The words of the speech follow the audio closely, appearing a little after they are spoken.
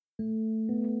Hello,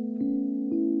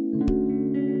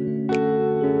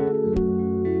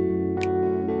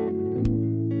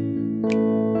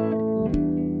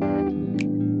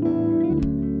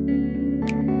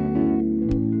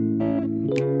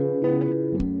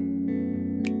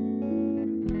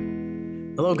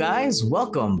 guys.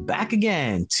 Welcome back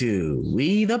again to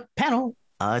We the Panel,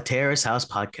 a Terrace House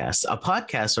podcast, a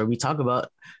podcast where we talk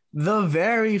about the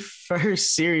very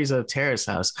first series of Terrace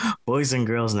House, Boys and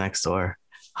Girls Next Door.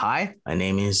 Hi, my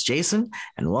name is Jason,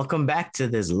 and welcome back to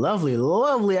this lovely,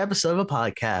 lovely episode of a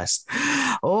podcast.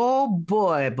 Oh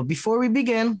boy, but before we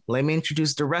begin, let me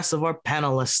introduce the rest of our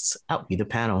panelists at We the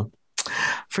Panel.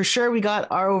 For sure, we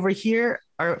got our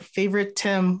favorite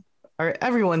Tim,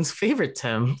 everyone's favorite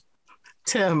Tim.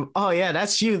 Tim, oh yeah,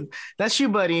 that's you. That's you,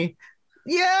 buddy.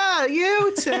 Yeah,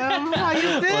 you, Tim. How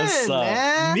you been, What's up?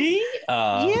 man? Me?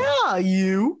 Yeah,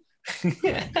 you.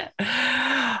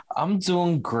 I'm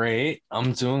doing great.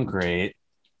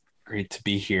 Great to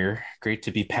be here. Great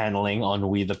to be paneling on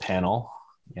We the Panel.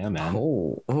 Yeah, man.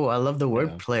 Oh, I love the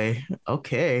wordplay.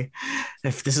 Okay.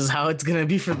 If this is how it's gonna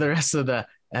be for the rest of the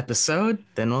episode,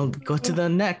 then we'll go to the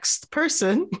next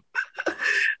person.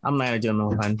 I'm not gonna do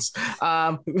no puns.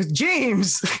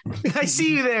 James, I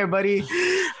see you there, buddy.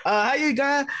 How you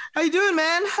doing,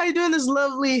 man? How you doing this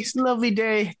lovely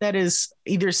day that is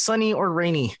either sunny or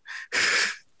rainy?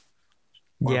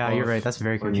 Yeah, you're right. That's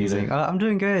very confusing. I'm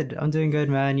doing good.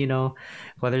 Man. You know,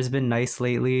 weather's been nice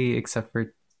lately, except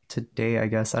for today, I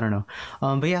guess. I don't know.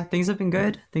 But yeah, things have been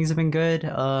good.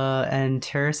 And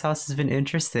Terrace House has been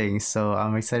interesting. So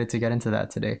I'm excited to get into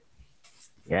that today.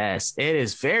 Yes, it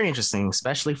is very interesting,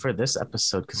 especially for this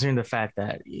episode, considering the fact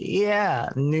that,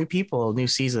 new people, new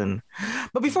season.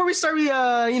 But before we start,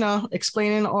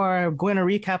 explaining or going to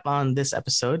recap on this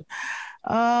episode,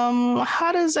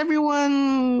 how does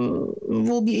everyone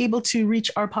will be able to reach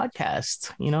our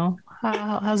podcast? You know,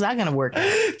 how's that going to work?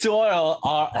 To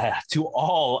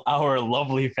all our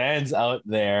lovely fans out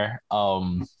there,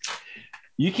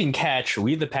 you can catch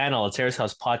We the Panel, a Terrace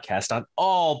House podcast on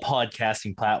all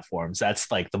podcasting platforms. That's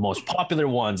like the most popular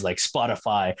ones like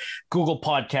Spotify, Google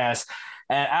Podcasts,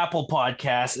 and Apple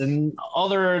Podcasts, and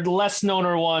other less known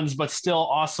ones, but still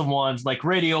awesome ones like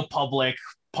Radio Public,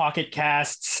 Pocket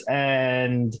Casts,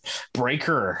 and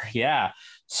Breaker. Yeah.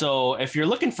 So if you're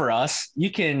looking for us, you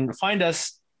can find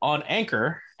us on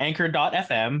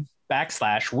anchor.fm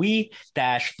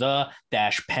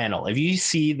 /we-the-panel. If you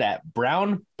see that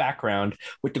brown background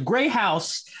with the gray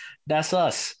house, that's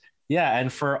us. Yeah,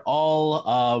 and for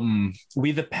all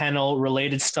We the Panel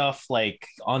related stuff, like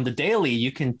on the daily,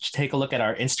 you can take a look at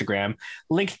our Instagram,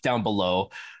 linked down below.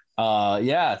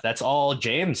 That's all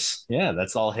James. Yeah,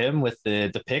 that's all him with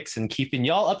the pics and keeping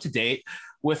y'all up to date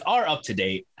with our up to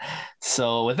date.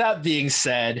 So with that being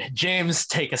said, James,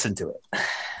 take us into it.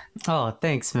 Oh,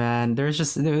 thanks, man.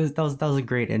 That was a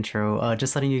great intro.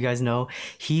 Just letting you guys know,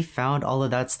 he found all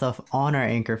of that stuff on our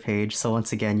Anchor page. So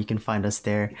once again, you can find us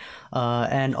there.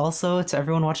 And also to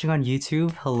everyone watching on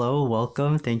YouTube, hello,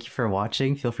 welcome. Thank you for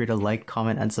watching. Feel free to like,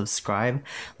 comment, and subscribe.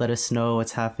 Let us know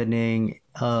what's happening.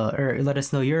 Or let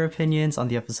us know your opinions on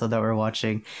the episode that we're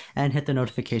watching, and hit the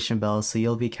notification bell so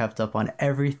you'll be kept up on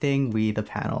everything We the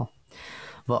Panel.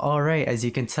 Well, all right, as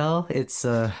you can tell, it's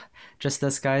just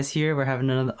us guys here. We're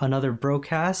having another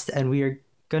broadcast, and we are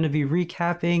going to be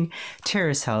recapping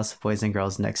Terrace House, Boys and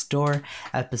Girls Next Door,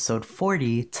 episode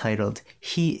 40, titled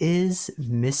He is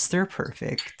Mr.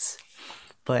 Perfect.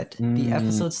 But the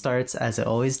episode starts, as it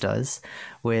always does,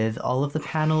 with all of the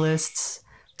panelists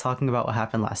talking about what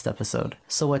happened last episode.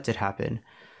 So what did happen?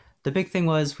 The big thing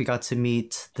was we got to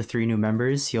meet the three new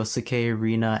members, Yosuke,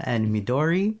 Rina, and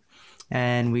Midori.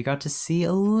 And we got to see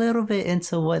a little bit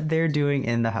into what they're doing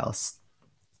in the house.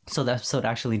 So the episode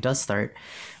actually does start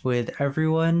with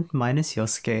everyone minus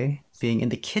Yosuke being in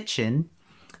the kitchen,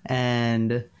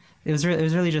 and it was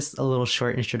really just a little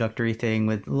short introductory thing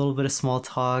with a little bit of small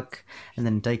talk, and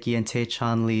then Daiki and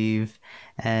Taechan leave,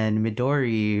 and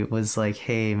Midori was like,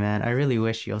 hey man, I really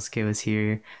wish Yosuke was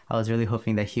here. I was really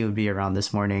hoping that he would be around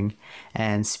this morning.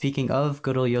 And speaking of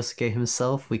good old Yosuke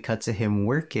himself, we cut to him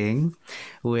working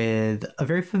with a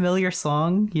very familiar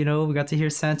song. You know, we got to hear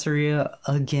Santeria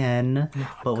again,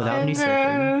 but without any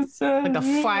surfing. Like the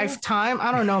 5-time?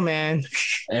 I don't know, man.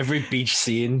 Every beach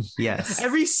scene. Yes.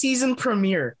 Every season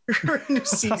premiere. New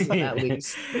season at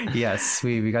least. Yes,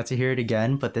 we got to hear it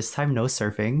again, but this time no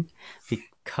surfing.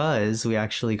 Because we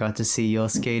actually got to see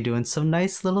Yosuke doing some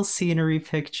nice little scenery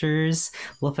pictures,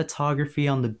 little photography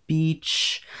on the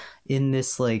beach in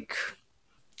this, like,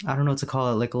 I don't know what to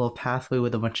call it, like a little pathway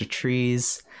with a bunch of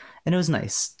trees. And it was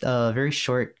nice. Very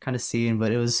short kind of scene,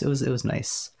 but it was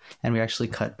nice. And we actually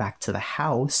cut back to the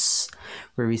house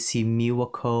where we see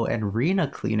Miwako and Rina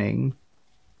cleaning.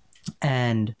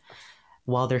 And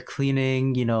while they're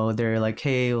cleaning, they're like,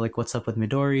 hey, like, what's up with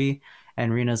Midori?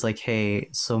 And Rina's like, hey,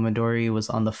 so Midori was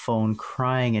on the phone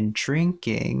crying and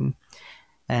drinking.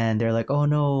 And they're like, oh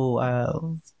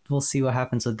no, we'll see what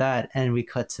happens with that. And we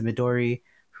cut to Midori,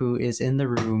 who is in the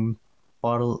room,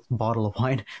 bottle of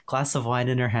wine, glass of wine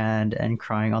in her hand, and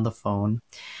crying on the phone.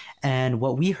 And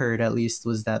what we heard, at least,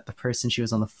 was that the person she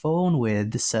was on the phone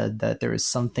with said that there was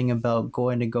something about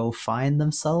going to go find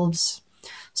themselves.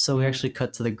 So we actually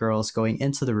cut to the girls going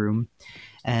into the room,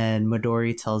 and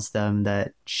Midori tells them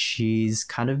that she's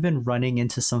kind of been running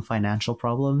into some financial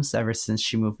problems ever since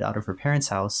she moved out of her parents'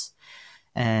 house.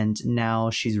 And now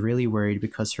she's really worried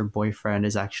because her boyfriend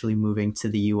is actually moving to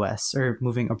the US, or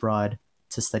moving abroad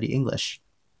to study English.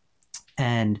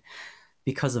 And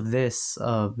because of this,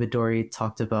 Midori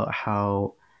talked about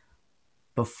how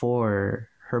before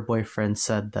her boyfriend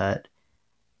said that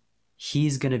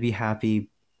he's going to be happy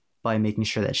by making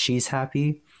sure that she's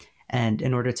happy. And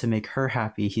in order to make her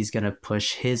happy, he's going to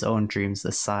push his own dreams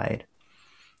aside.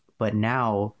 But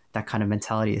now that kind of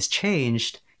mentality has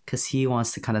changed because he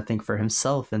wants to kind of think for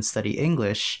himself and study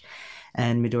English.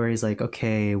 And Midori's like,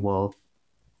 okay, well,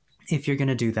 if you're going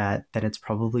to do that, then it's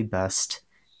probably best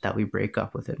that we break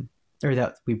up with him, or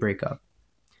that we break up.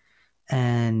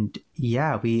 And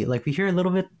yeah, we hear a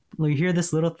little bit, we hear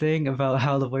this little thing about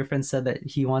how the boyfriend said that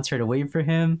he wants her to wait for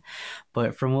him.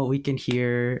 But from what we can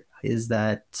hear is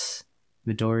that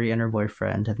Midori and her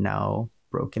boyfriend have now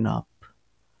broken up.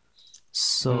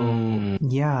 So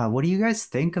yeah, what do you guys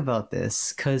think about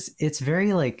this? Because it's a very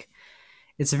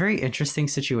interesting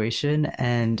situation,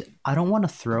 and I don't want to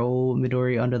throw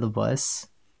Midori under the bus,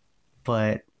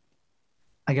 but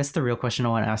I guess the real question I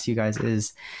want to ask you guys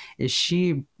is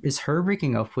her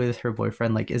breaking up with her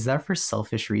boyfriend, like, is that for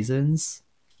selfish reasons?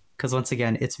 Because once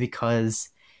again, it's because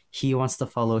he wants to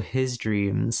follow his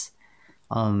dreams,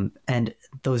 and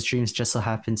those dreams just so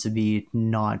happen to be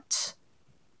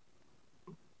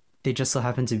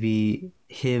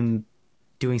him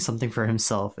doing something for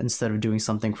himself instead of doing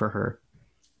something for her.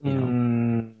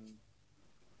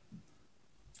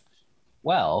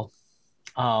 Well,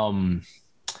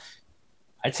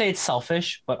 I'd say it's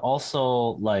selfish, but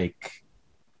also, like,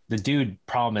 the dude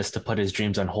promised to put his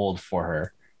dreams on hold for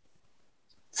her.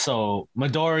 So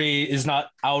Midori is not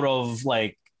out of,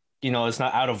 like, it's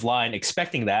not out of line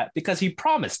expecting that because he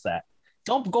promised that.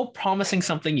 Don't go promising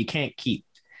something you can't keep.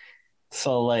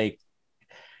 So, like,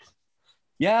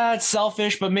 yeah, it's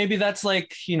selfish, but maybe that's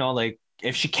like, like,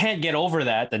 if she can't get over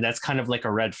that, then that's kind of like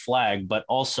a red flag. But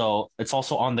also, it's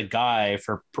also on the guy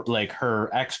for, like, her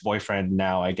ex-boyfriend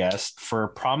now, I guess, for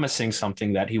promising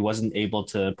something that he wasn't able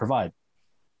to provide.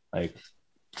 Like,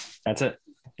 that's it.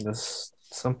 That's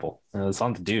simple. It's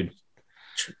on the dude.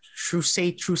 True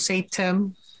say,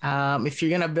 Tim. If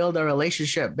you're gonna build a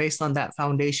relationship based on that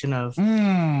foundation of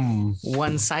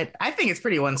one side, I think it's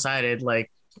pretty one-sided.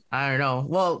 Like, I don't know.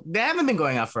 Well, they haven't been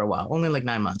going out for a while, only like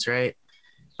 9 months, right?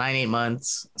 8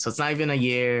 months. So it's not even a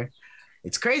year.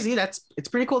 It's crazy. It's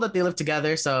pretty cool that they live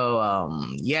together. So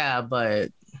yeah,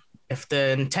 but if the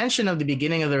intention of the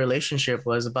beginning of the relationship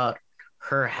was about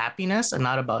her happiness and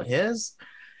not about his,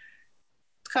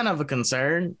 it's kind of a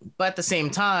concern. But at the same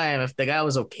time, if the guy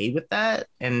was okay with that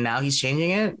and now he's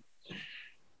changing it,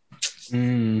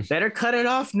 better cut it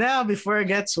off now before it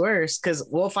gets worse. Because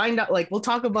we'll find out, like, we'll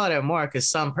talk about it more because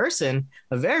some person,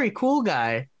 a very cool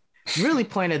guy, really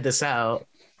pointed this out.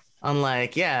 I'm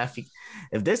like, yeah,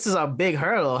 if this is a big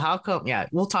hurdle, how come? Yeah,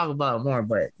 we'll talk about it more.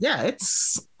 But yeah,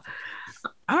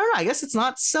 I don't know. I guess it's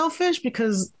not selfish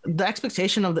because the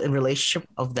expectation of the relationship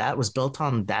of that was built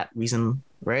on that reason,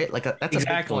 right? Like, that's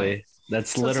exactly.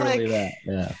 That's so literally like, that.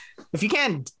 Yeah. If you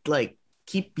can't, like,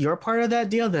 keep your part of that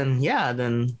deal, then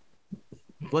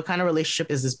what kind of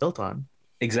relationship is this built on?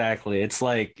 Exactly. It's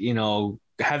like,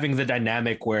 having the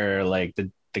dynamic where, like,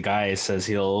 the guy says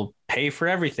he'll pay for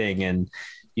everything and,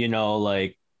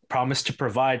 like, promise to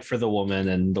provide for the woman,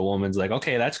 and the woman's like,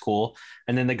 okay, that's cool.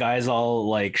 And then the guy's all,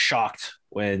 like, shocked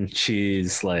when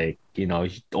she's like,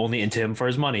 only into him for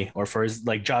his money or for his,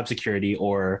 like, job security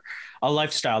or a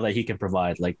lifestyle that he can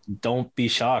provide. Like, don't be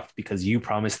shocked because you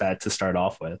promised that to start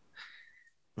off with.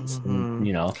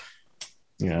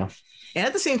 And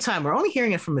at the same time, we're only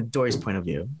hearing it from Midori's point of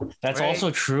view. That's right?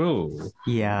 Also true.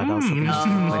 Yeah, that's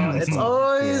it's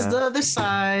always the other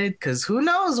side, because who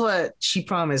knows what she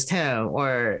promised him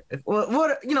or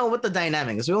what the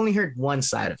dynamic is. We only heard one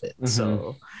side of it.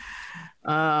 So,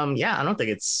 I don't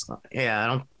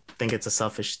think it's a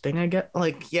selfish thing. I get,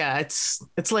 like, yeah, it's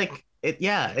like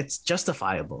it's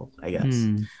justifiable, I guess.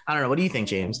 Hmm. I don't know. What do you think,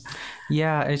 James?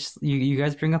 Yeah, it's you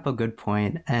guys bring up a good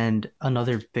point. And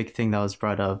another big thing that was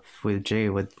brought up with Jay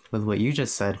with what you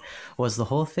just said was the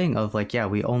whole thing of like, yeah,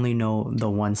 we only know the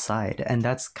one side. And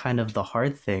that's kind of the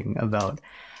hard thing about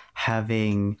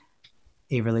having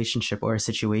a relationship or a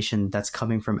situation that's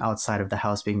coming from outside of the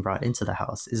house being brought into the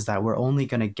house, is that we're only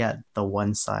going to get the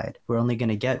one side. We're only going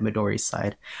to get Midori's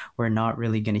side. We're not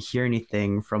really going to hear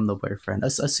anything from the boyfriend,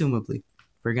 assumably.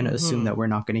 We're going to assume that we're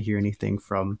not going to hear anything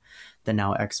from the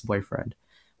now ex-boyfriend,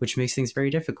 which makes things very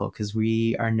difficult because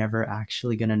we are never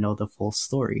actually going to know the full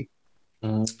story.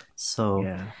 So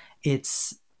Yeah.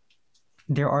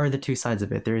 there are the two sides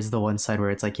of it. There is the one side where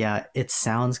it's like, yeah, it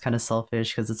sounds kind of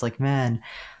selfish because it's like, man,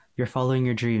 you're following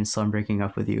your dreams, so I'm breaking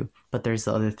up with you. But there's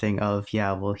the other thing of,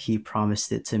 yeah, well, he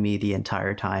promised it to me the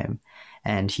entire time,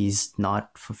 and he's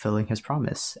not fulfilling his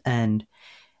promise. And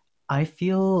I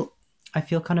feel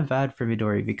kind of bad for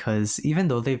Midori because even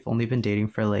though they've only been dating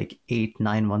for like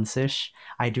 8-9 months ish,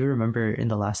 I do remember in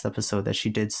the last episode that she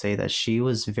did say that she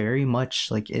was very much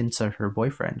like into her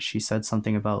boyfriend. She said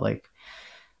something about like,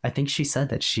 I think she said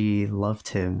that she loved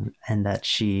him and that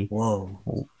she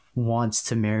Whoa. wants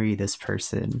to marry this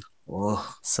person. Whoa.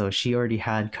 So she already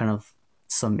had kind of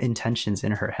some intentions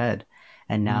in her head,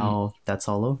 and now that's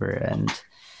all over. And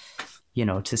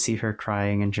to see her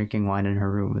crying and drinking wine in her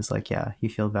room is like, yeah, you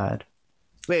feel bad.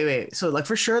 Wait. So like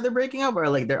for sure they're breaking up, or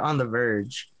like they're on the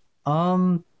verge?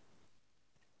 Honestly,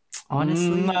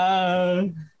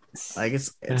 Like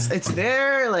it's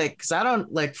there, like, because I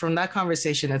don't like from that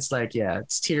conversation, it's like, yeah,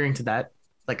 it's teetering to that.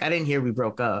 Like I didn't hear we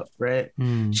broke up, right?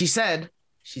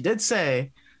 She did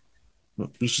say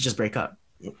we should just break up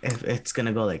if it's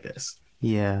gonna go like this.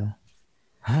 yeah.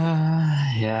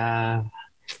 Yeah.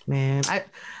 Man,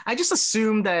 I just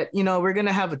assumed that we're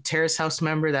gonna have a Terrace House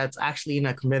member that's actually in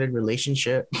a committed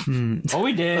relationship. Oh,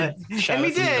 we did. And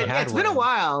we did. had It's been a one.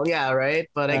 while, yeah, right?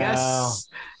 But I guess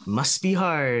must be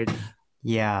hard.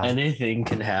 Yeah. Anything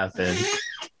can happen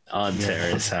on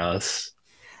Terrace House.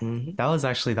 Mhm. That was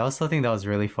something that was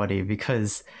really funny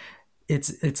because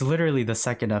it's literally the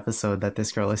second episode that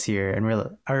this girl is here, and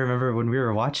I remember when we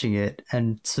were watching it,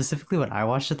 and specifically when I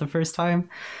watched it the first time,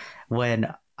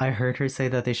 when I heard her say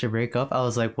that they should break up, I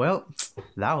was like, well,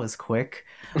 that was quick.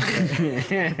 But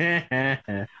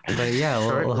yeah,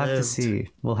 we'll have to see.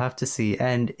 We'll have to see.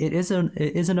 And it is an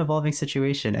evolving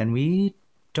situation, and we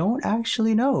don't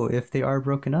actually know if they are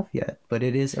broken up yet, but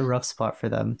it is a rough spot for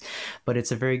them. But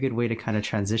it's a very good way to kind of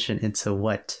transition into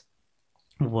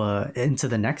into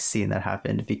the next scene that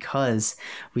happened, because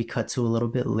we cut to a little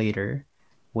bit later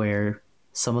where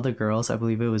some of the girls, I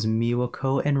believe it was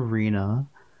Miwako and Rina,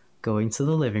 going to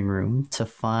the living room to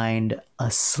find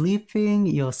a sleeping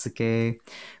Yosuke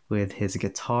with his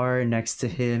guitar next to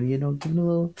him, giving a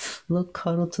little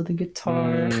cuddle to the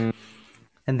guitar.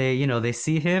 And they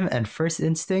see him, and first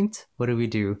instinct, what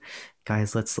do?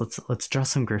 Guys, let's draw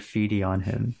some graffiti on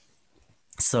him.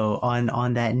 So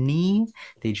on that knee,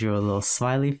 they drew a little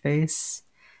smiley face,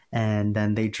 and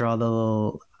then they draw the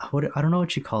little, I don't know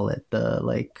what you call it, the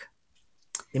like.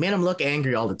 They made him look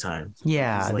angry all the time.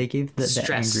 Yeah, Like, they gave the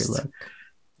angry look.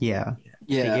 Yeah.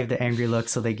 They gave the angry look,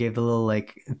 so they gave the little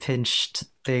like pinched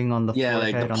thing on the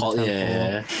forehead, like on the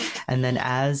temple. And then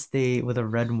as with a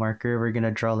red marker, we're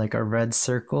gonna draw like a red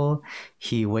circle.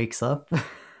 He wakes up,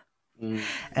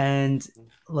 and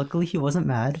luckily he wasn't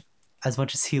mad. As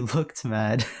much as he looked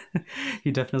mad,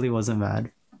 he definitely wasn't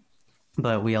mad.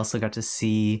 But we also got to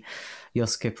see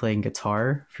Yosuke playing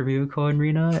guitar for Miwako and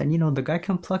Rina, and the guy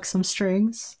can pluck some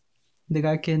strings. The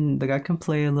guy can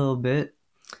play a little bit.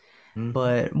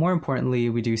 But more importantly,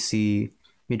 we do see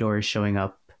Midori showing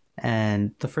up,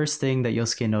 and the first thing that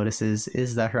Yosuke notices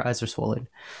is that her eyes are swollen.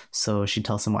 So she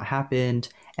tells him what happened,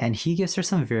 and he gives her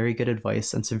some very good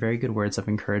advice and some very good words of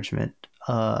encouragement.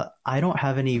 I don't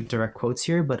have any direct quotes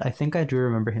here, but I think I do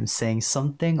remember him saying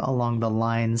something along the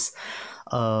lines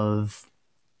of,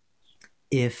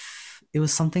 if it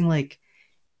was something like,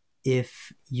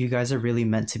 if you guys are really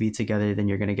meant to be together, then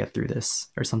you're going to get through this,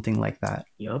 or something like that.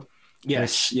 Yep.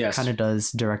 Yes. Kind of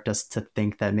does direct us to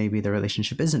think that maybe the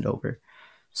relationship isn't over.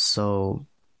 So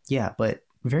yeah, but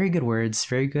very good words,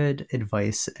 very good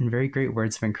advice, and very great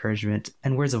words of encouragement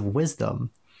and words of wisdom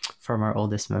from our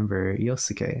oldest member,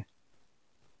 Yosuke.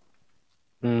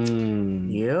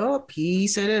 Yep, he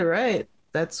said it right.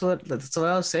 That's what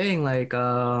I was saying. Like,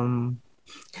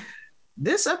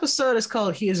 this episode is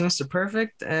called "He Is Mr.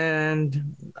 Perfect,"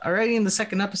 and already in the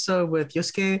second episode with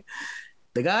Yosuke,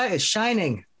 the guy is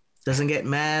shining. Doesn't get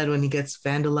mad when he gets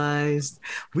vandalized.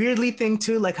 Weirdly thing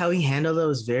too, like how he handled it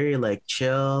was very like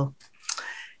chill.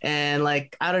 and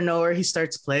like out of nowhere he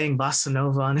starts playing bossa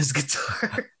nova on his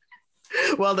guitar.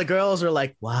 While the girls were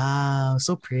like, "Wow,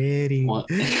 so pretty."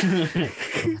 What?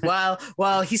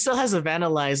 While he still has a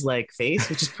vandalized like face,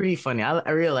 which is pretty funny. I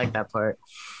really like that part.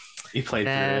 He played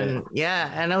through And it.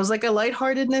 yeah, and it was like a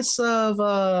lightheartedness of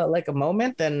like a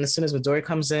moment. Then as soon as Midori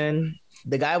comes in,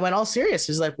 the guy went all serious.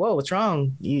 He's like, "Whoa, what's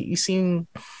wrong? You seem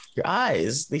your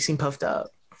eyes, they seem puffed up."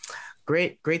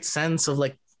 Great sense of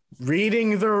like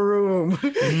reading the room.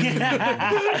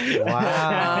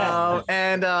 Wow.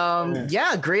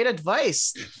 Yeah, great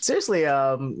advice. Seriously,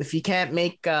 if you can't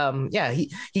make yeah,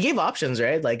 he gave options,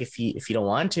 right? Like if you don't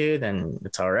want to, then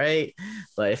it's all right.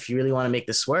 But if you really want to make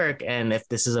this work, and if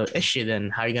this is an issue, then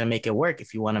how are you gonna make it work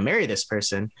if you want to marry this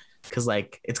person? Because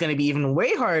like it's gonna be even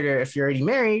way harder if you're already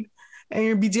married and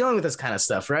you'll be dealing with this kind of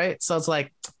stuff, right? So it's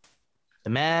like the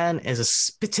man is a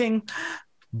spitting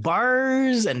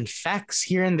bars and facts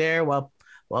here and there while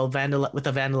with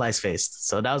a vandalized face.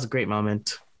 So that was a great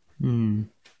moment. Mm.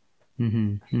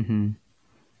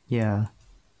 Yeah.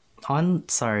 On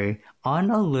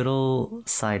a little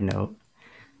side note,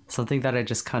 something that I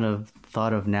just kind of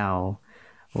thought of now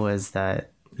was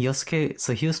that Yosuke,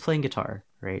 so he was playing guitar,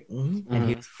 right? Mm-hmm. And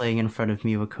he was playing in front of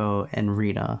Miwako and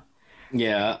Rina.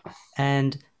 Yeah.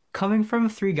 And coming from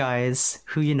three guys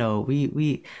who, you know,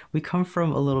 we come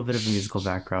from a little bit of a musical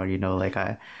background, you know, like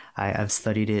I've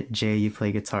studied it. Jay, you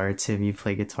play guitar. Tim, you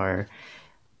play guitar.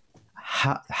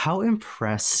 How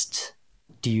impressed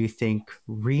do you think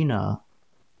Rina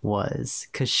was?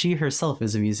 Because she herself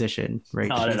is a musician, right?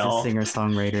 Not She's at all. a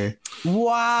singer-songwriter.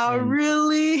 Wow,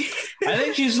 really? I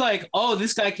think she's like, oh,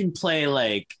 this guy can play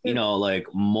like, you know, like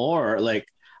more like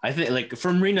I think like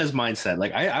from Rina's mindset,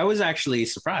 like I was actually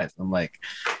surprised. I'm like,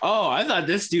 oh, I thought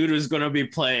this dude was gonna be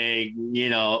playing, you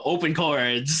know, open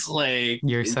chords. Like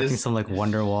You're expecting some like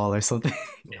Wonderwall or something.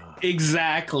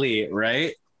 exactly,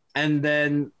 right? And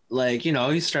then like, you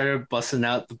know, he started busting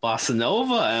out the bossa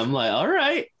nova. And I'm like, all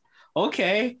right,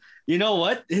 okay. You know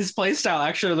what? His play style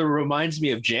actually reminds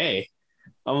me of Jay.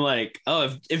 I'm like,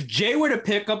 oh, if Jay were to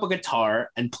pick up a guitar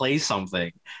and play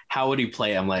something, how would he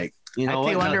play? I'm like, you know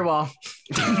I play what? Wonderwall.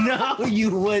 No, you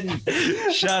wouldn't.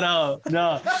 Shut up.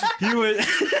 No, you would.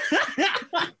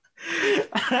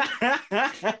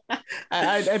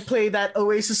 I play that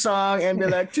Oasis song and be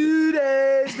like,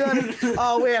 today's gonna.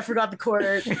 Oh wait, I forgot the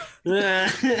chord.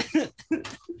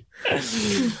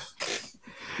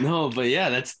 No, but yeah,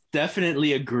 that's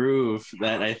definitely a groove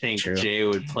that I think True. Jay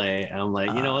would play. And I'm like,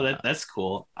 you know what? That's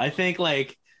cool. I think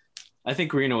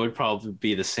Rena would probably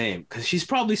be the same because she's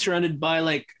probably surrounded by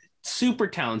like super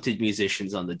talented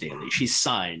musicians on the daily. She's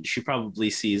signed. She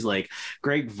probably sees like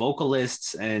great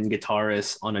vocalists and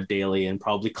guitarists on a daily and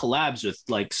probably collabs with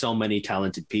like so many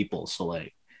talented people. So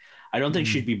like, I don't think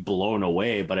she'd be blown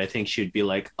away, but I think she'd be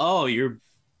like, oh, you're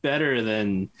better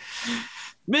than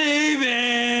maybe.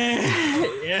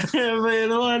 Yeah, but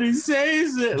the one who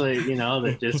says it, like, you know,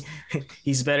 that just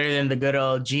He's better than the good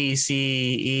old G,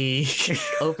 C, E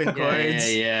open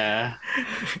chords. yeah.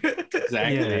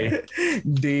 Exactly.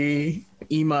 D,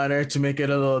 E minor to make it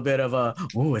a little bit of a,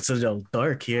 oh, it's a little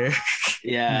dark here.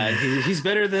 Yeah, he's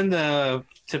better than the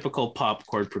typical pop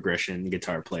chord progression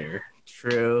guitar player.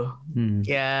 True.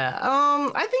 Yeah.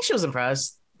 I think she was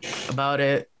impressed about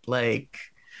it. Like,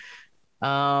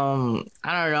 I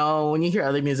don't know. When you hear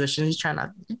other musicians,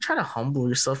 you try to humble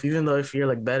yourself, even though if you're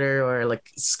like better or like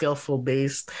skillful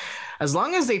based, as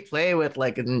long as they play with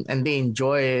like and they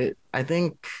enjoy it, I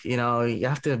think you know you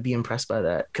have to be impressed by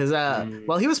that. Because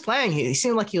while he was playing, he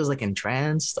seemed like he was like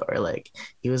entranced or like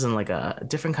he was in like a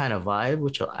different kind of vibe,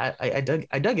 which I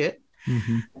dug it.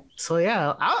 Mm-hmm. So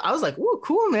yeah, I was like, "Ooh,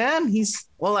 cool, man."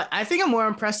 I think I'm more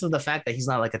impressed with the fact that he's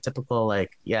not like a typical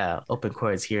like open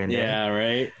chords here and there. Yeah,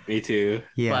 right. Me too.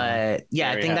 Yeah. But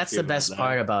yeah, Very I think that's happy the about best that.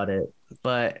 part about it.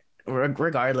 But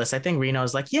regardless, I think Reno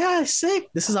was like, "Yeah, sick.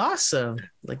 This is awesome."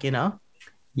 Like you know, What's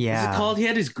Yeah. it called? He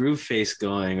had his groove face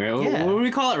going, right? Yeah. What do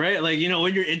we call it, right? Like, you know,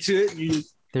 when you're into it, you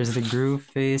just There's the groove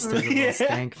face, there's the little Yeah.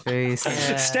 stank face.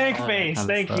 Yeah. stank all that face. kind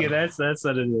of Thank stuff. you. That's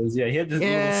what it is. Yeah, he had this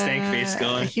little stank face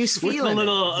going. He was With the feeling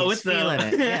little, it. He was with the, feeling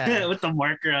it. Yeah. with the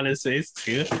marker on his face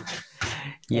too.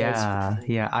 Yeah,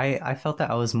 yeah. I felt that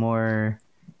I was more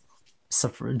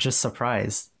just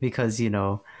surprised because, you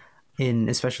know, in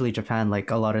especially Japan,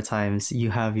 like a lot of times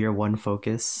you have your one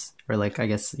focus or like I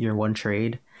guess your one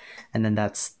trade, and then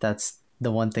that's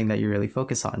the one thing that you really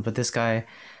focus on. But this guy,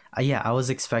 yeah, I was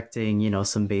expecting, you know,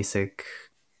 some basic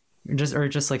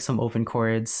just like some open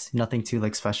chords, nothing too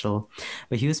like special.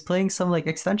 But he was playing some like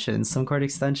extensions, some chord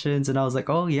extensions, and I was like,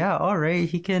 oh yeah, all right,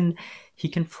 he can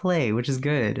play, which is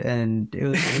good, and it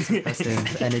was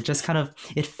impressive, and it just kind of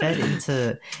it fed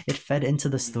into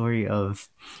the story of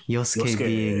Yosuke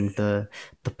being the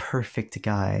perfect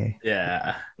guy.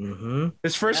 Yeah. Mm-hmm.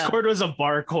 His first chord was a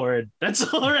bar chord.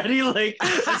 That's already like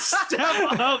a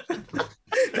step up.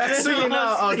 That's so you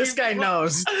know. Oh, this guy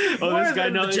knows. Oh, this guy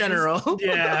knows. The general.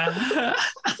 Yeah.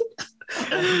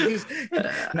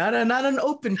 not an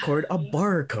open chord, a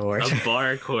bar chord. A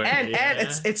bar chord. And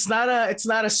it's not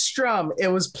a strum. It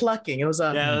was plucking. It was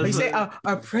a Yeah, they say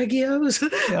arpeggios.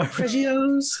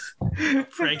 Arpeggios.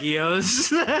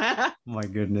 Pregios. My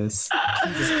goodness.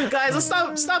 Guys,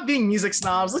 let's stop being music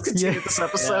snobs. Let's continue this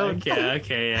episode.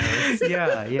 Okay,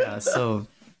 yeah. Yeah. So,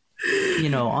 you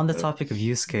know, on the topic of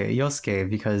Yosuke,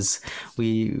 because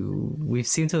we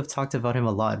seem to have talked about him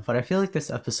a lot, but I feel like this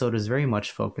episode is very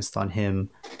much focused on him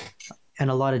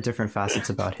and a lot of different facets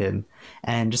about him.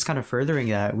 And just kind of furthering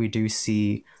that, we do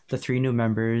see the three new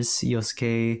members,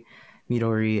 Yosuke,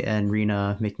 Midori, and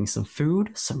Rina, making some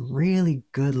food, some really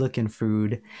good looking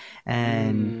food.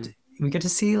 And we get to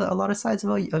see a lot of sides of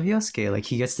Yosuke. Like,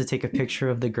 he gets to take a picture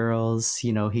of the girls.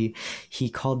 You know, he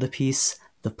called the piece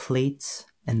The Plate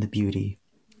and the Beauty.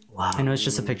 Wow. I know it's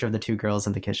just a picture of the two girls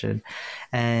in the kitchen.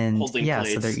 And Holding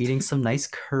plates. So they're eating some nice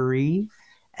curry,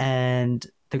 and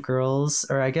the girls,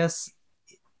 or I guess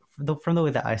from the way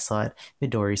that I saw it,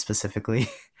 Midori specifically,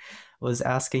 was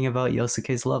asking about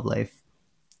Yosuke's love life.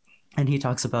 And he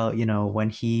talks about, you know,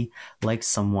 when he likes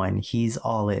someone, he's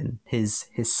all in. His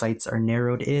sights are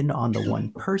narrowed in on the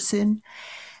one person.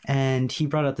 And he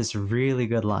brought out this really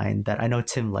good line that I know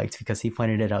Tim liked because he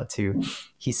pointed it out too.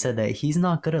 He said that he's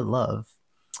not good at love,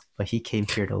 but he came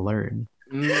here to learn.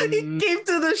 He came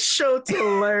to the show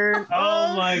to learn.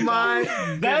 Oh my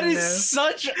god. That is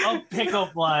such a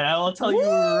pickup line. I will tell you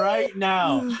right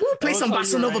now. Ooh, play some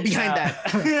bossa nova behind now.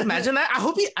 that. Imagine that.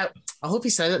 I hope he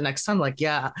says it next time. Like,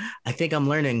 yeah, I think I'm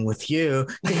learning with you.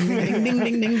 Ding, ding, ding,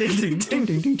 ding, ding, ding, ding,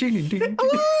 ding, ding, ding, ding.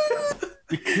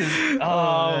 Because,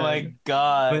 oh my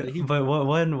god. But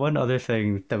one other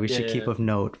thing that we should keep of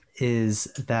note is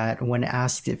that when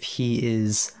asked if he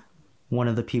is one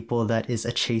of the people that is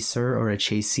a chaser or a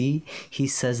chasee, he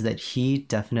says that he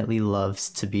definitely loves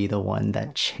to be the one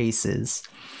that chases.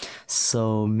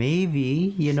 So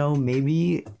maybe, you know,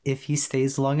 maybe if he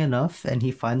stays long enough and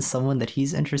he finds someone that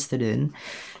he's interested in,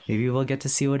 maybe we'll get to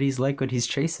see what he's like when he's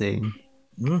chasing.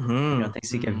 Mm-hmm. You know,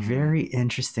 things get very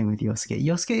interesting with Yosuke.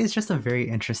 Yosuke is just a very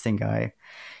interesting guy.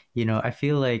 You know, I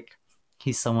feel like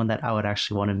he's someone that I would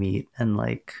actually want to meet and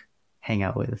like hang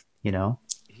out with, you know?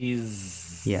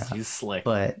 He's slick.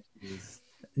 But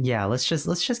yeah, let's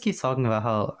just keep talking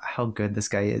about how good this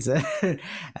guy is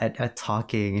at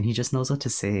talking, and he just knows what to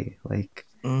say. Like,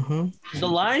 the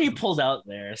line he pulled out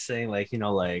there saying, like, you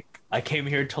know, like, I came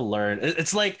here to learn.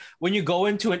 It's like when you go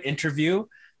into an interview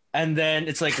and then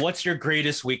it's like, what's your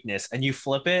greatest weakness? And you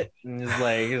flip it and it's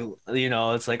like, you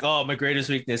know, it's like, oh, my greatest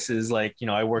weakness is like, you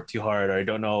know, I work too hard, or I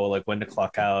don't know like when to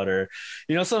clock out, or,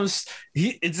 you know,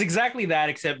 it's exactly that,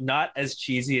 except not as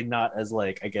cheesy and not as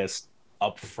like, I guess,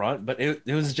 upfront, but it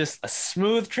was just a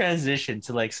smooth transition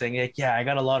to like saying, like, yeah, I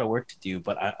got a lot of work to do,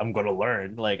 but I'm going to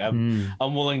learn. Like, I'm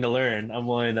willing to learn. I'm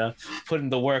willing to put in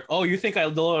the work. Oh, you think I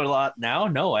know a lot now?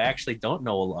 No, I actually don't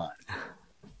know a lot.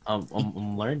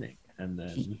 I'm learning. And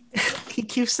then he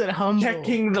keeps it humble.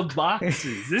 Checking the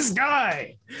boxes.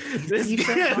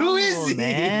 Who is he?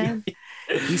 Man?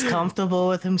 He's comfortable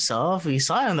with himself. We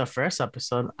saw it in the first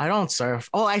episode. I don't surf.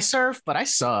 Oh, I surf, but I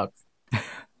suck.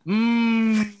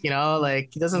 You know, like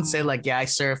he doesn't say like, yeah, I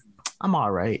surf. I'm all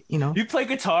right. You know, you play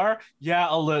guitar? Yeah,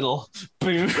 a little.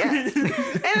 Boom. Yeah. And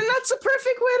that's a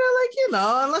perfect way to like, you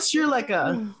know, unless you're like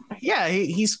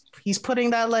he's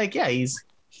putting that like, yeah,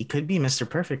 he could be Mr.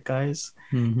 Perfect, guys.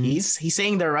 He's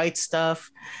saying the right stuff.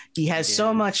 He has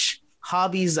so much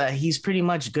hobbies that he's pretty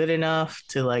much good enough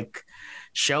to like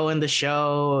show in the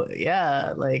show.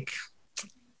 Yeah, like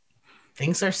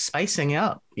things are spicing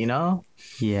up, you know?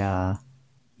 Yeah.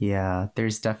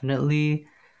 There's definitely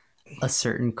a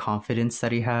certain confidence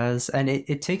that he has, and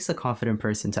it takes a confident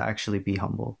person to actually be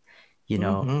humble, you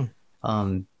know?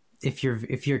 If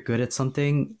you're good at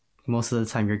something, most of the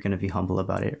time you're going to be humble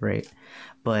about it, right?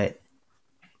 But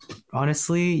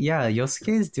honestly, yeah, Yosuke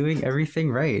is doing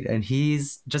everything right, and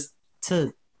he's just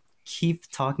to keep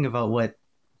talking about what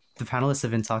the panelists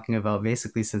have been talking about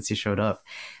basically since he showed up.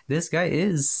 This guy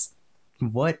is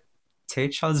what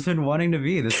Taechan's been wanting to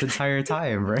be this entire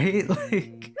time, right?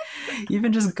 Like,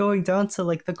 even just going down to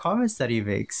like the comments that he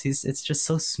makes, it's just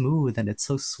so smooth and it's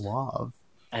so suave.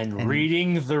 and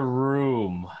reading the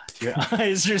room. Your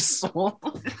eyes are so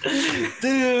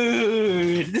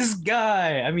dude, this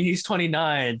guy. I mean, he's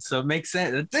 29, so it makes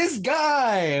sense. This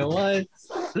guy, what?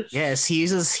 Yes, he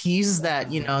uses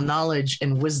that, knowledge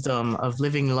and wisdom of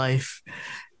living life.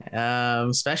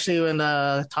 Especially when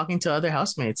talking to other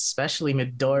housemates, especially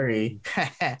Midori.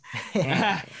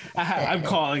 I'm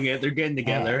calling it. They're getting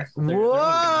together.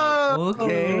 Whoa!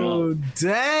 Okay. Oh,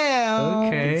 damn.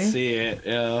 Okay. See it,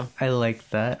 yeah. I like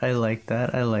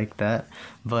that.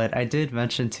 But I did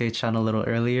mention Taechan a little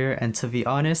earlier, and to be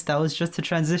honest, that was just to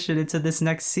transition into this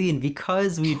next scene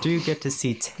because we do get to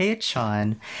see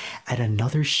Taechan at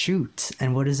another shoot.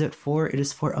 And what is it for? It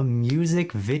is for a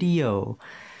music video.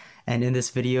 And in this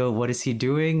video, what is he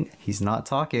doing? He's not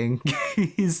talking.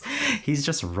 he's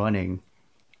just running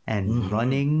and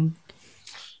running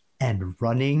and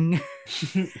running.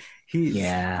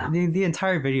 The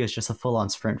entire video is just a full-on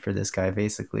sprint for this guy,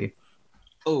 basically.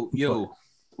 Oh, yo,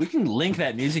 we can link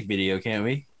that music video, can't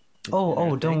we?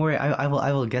 Oh, don't worry. I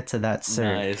will get to that,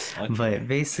 sir. Nice. Okay. But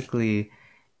basically,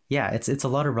 yeah, it's a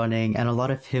lot of running and a lot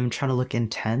of him trying to look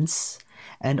intense.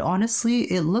 And honestly,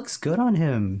 it looks good on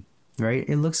him. Right?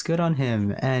 It looks good on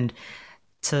him. And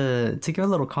to give a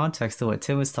little context to what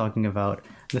Tim was talking about,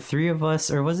 the three of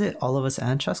us, or was it all of us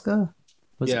and Cheska?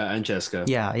 And Cheska.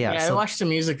 Yeah. I watched the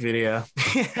music video.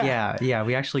 Yeah.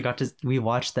 We actually we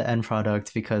watched the end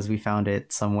product because we found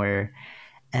it somewhere.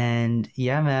 And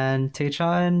yeah, man,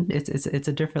 Taechan, it's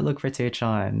a different look for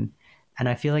Taechan. And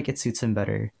I feel like it suits him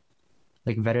better.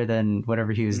 Like better than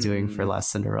whatever he was doing for Last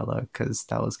Cinderella, because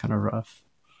that was kind of rough.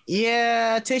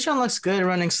 Yeah, Taechan looks good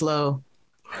running slow.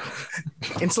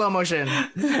 In slow motion.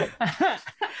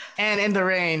 And in the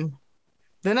rain.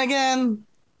 Then again,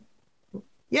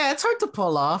 yeah, it's hard to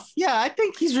pull off. Yeah, I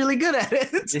think he's really good at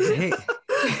it.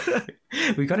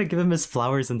 Hey, we gotta give him his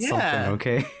flowers and something,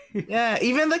 okay? Yeah,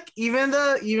 even the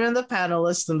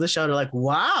panelists in the show are like,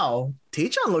 wow,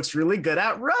 Taechan looks really good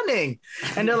at running.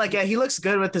 And they're like, yeah, he looks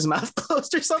good with his mouth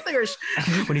closed or something. Or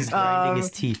when he's grinding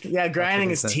his teeth. Yeah, grinding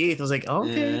his teeth. I was like,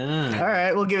 okay. Yeah. All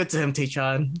right, we'll give it to him,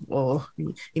 Taechan. Well,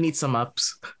 he needs some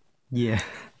ups. Yeah.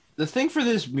 The thing for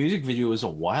this music video was a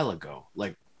while ago.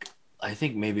 Like, I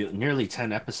think maybe nearly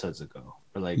 10 episodes ago.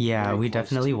 Or like, yeah, we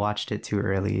definitely watched it too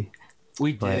early.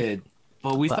 We did.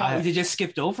 But we thought they just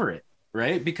skipped over it.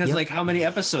 Right, because like how many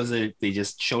episodes they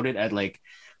just showed it at like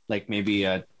maybe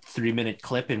a 3-minute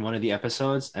clip in one of the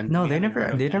episodes, and no, they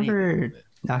never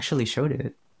actually showed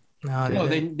it. No,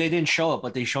 they didn't show it,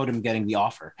 but they showed him getting the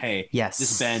offer. Hey, yes,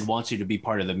 this band wants you to be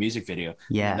part of the music video.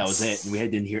 Yeah, that was it. And we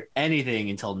didn't hear anything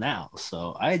until now.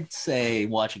 So I'd say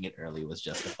watching it early was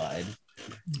justified.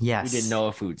 Yes, we didn't know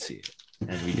if we'd see it,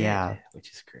 and we did, which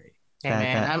is great. Hey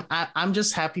man, I'm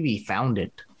just happy we found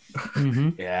it.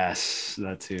 Mm-hmm. Yes,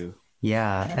 that too.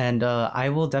 Yeah, and I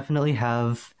will definitely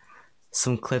have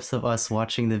some clips of us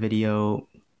watching the video.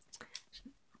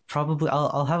 Probably,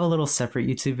 I'll have a little separate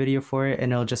YouTube video for it,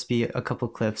 and it'll just be a couple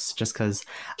clips, just because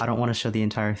I don't want to show the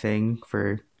entire thing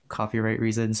for copyright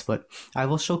reasons. But I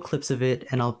will show clips of it,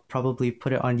 and I'll probably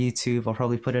put it on YouTube. I'll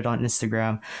probably put it on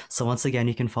Instagram. So once again,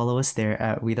 you can follow us there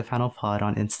at We the Panel Pod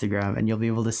on Instagram, and you'll be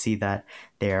able to see that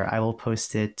there. I will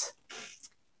post it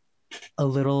a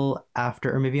little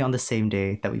after, or maybe on the same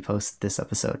day that we post this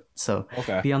episode. So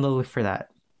be on the look for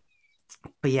that.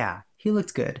 But yeah, he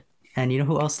looked good. And you know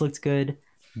who else looked good?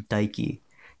 Daiki.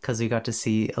 Because we got to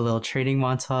see a little training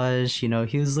montage.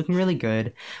 He was looking really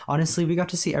good. Honestly, we got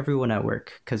to see everyone at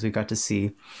work. Because we got to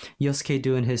see Yosuke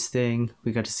doing his thing.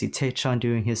 We got to see Taechan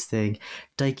doing his thing.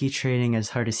 Daiki training as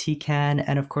hard as he can.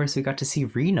 And of course, we got to see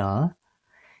Rina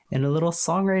in a little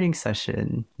songwriting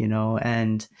session.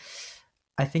 And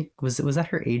I think was that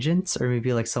her agent, or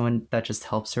maybe like someone that just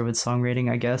helps her with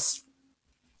songwriting, I guess,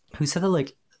 who said that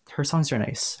like her songs are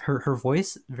nice. Her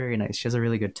voice, very nice. She has a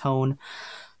really good tone.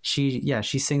 She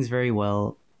sings very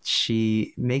well.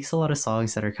 She makes a lot of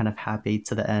songs that are kind of happy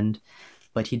to the end,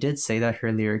 but he did say that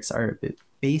her lyrics are a bit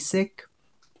basic,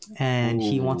 and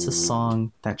he wants a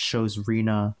song that shows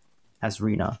Rina as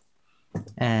Rina.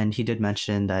 And he did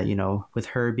mention that, with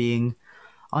her being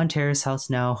on Terrace House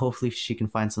now, hopefully she can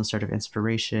find some sort of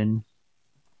inspiration.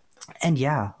 And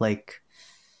yeah, like,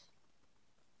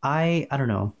 I don't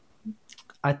know.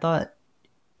 I thought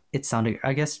it sounded,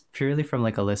 I guess purely from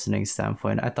like a listening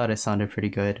standpoint, I thought it sounded pretty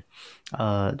good.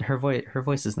 Her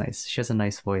voice is nice. She has a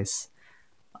nice voice.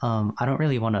 I don't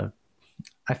really want to,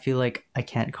 I feel like I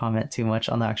can't comment too much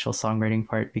on the actual songwriting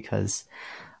part because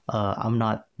I'm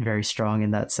not very strong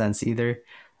in that sense either.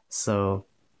 So,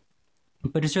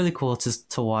 but it's really cool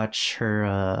to watch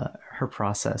her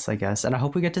process, I guess, and I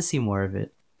hope we get to see more of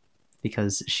it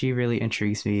because she really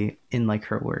intrigues me in like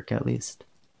her work at least.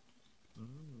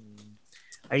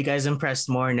 Are you guys impressed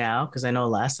more now? Because I know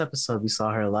last episode we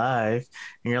saw her live,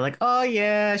 and you're like, oh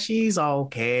yeah, she's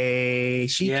okay.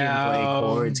 She can play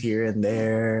chords here and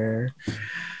there.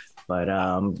 But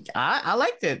I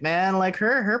liked it, man. Like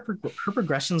her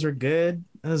progressions were good.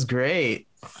 It was great.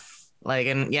 Like,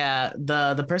 and yeah,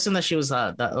 the person that she was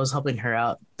that was helping her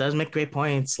out does make great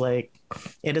points. Like,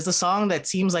 it is a song that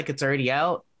seems like it's already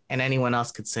out and anyone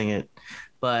else could sing it.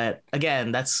 But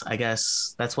again, I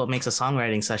guess that's what makes a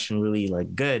songwriting session really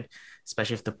like good,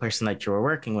 especially if the person that you were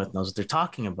working with knows what they're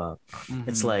talking about.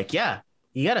 It's like, yeah,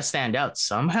 you got to stand out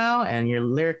somehow, and your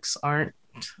lyrics aren't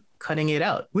cutting it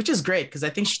out, which is great because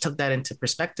I think she took that into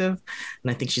perspective,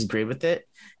 and I think she's great with it.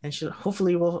 And she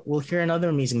hopefully we'll hear another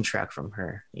amazing track from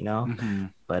her, you know.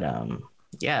 But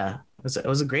yeah, it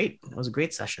was a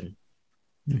great session.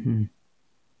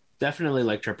 Definitely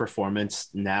liked her performance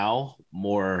now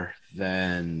more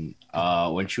than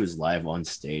when she was live on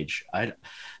stage.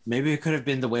 Maybe it could have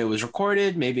been the way it was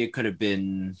recorded. Maybe it could have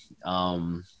been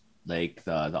like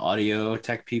the audio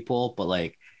tech people, but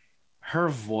like her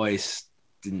voice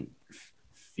didn't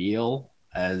feel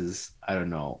as, I don't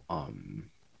know,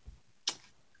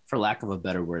 for lack of a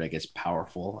better word, I guess,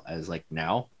 powerful as like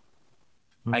now.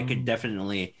 I could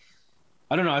definitely,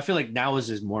 I don't know, I feel like now is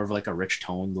just more of like a rich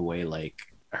tone, the way like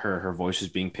her voice is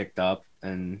being picked up.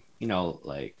 And, you know,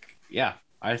 like, yeah,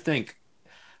 I think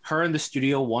her in the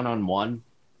studio one-on-one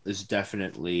is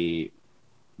definitely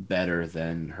better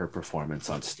than her performance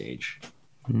on stage.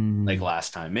 Like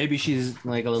last time. Maybe she's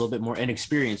like a little bit more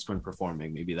inexperienced when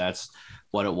performing. Maybe that's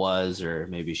what it was, or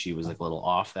maybe she was like a little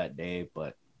off that day.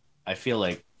 But I feel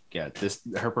like, yeah,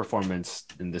 her performance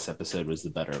in this episode was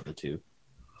the better of the two.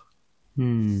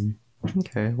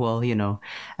 Okay, well, you know,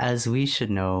 as we should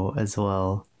know as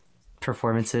well,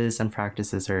 performances and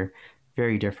practices are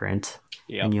very different.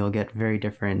 Yep. And you'll get a very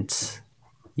different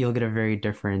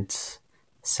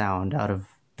sound out of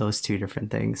those two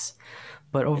different things.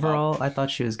 But overall, I thought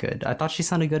she was good. I thought she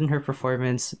sounded good in her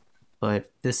performance,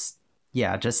 but just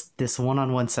this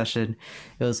one-on-one session,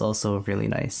 it was also really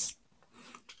nice.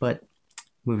 But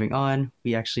moving on,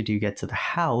 we actually do get to the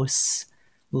house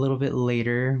a little bit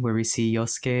later, where we see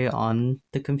Yosuke on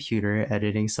the computer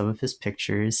editing some of his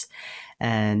pictures,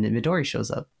 and Midori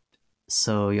shows up.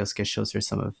 So Yosuke shows her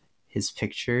some of his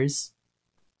pictures,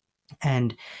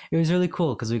 and it was really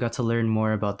cool because we got to learn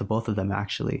more about the both of them,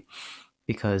 actually,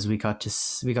 because we got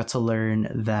to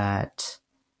learn that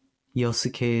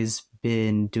Yosuke's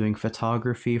been doing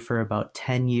photography for about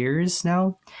 10 years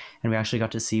now, and we actually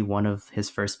got to see one of his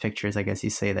first pictures, I guess you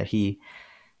say, that he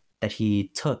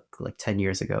took like 10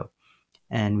 years ago.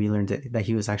 And we learned that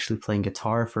he was actually playing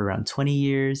guitar for around 20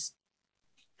 years.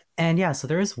 And yeah, so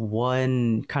there is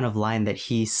one kind of line that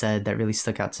he said that really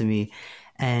stuck out to me.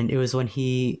 And it was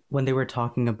when they were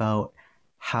talking about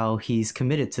how he's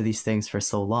committed to these things for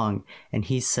so long. And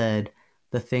he said,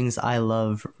 the things I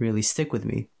love really stick with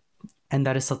me. And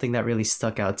that is something that really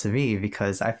stuck out to me,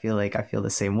 because I feel the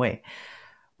same way.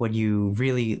 When you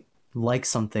really like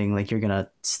something, like, you're gonna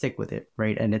stick with it,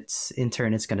 right? And it's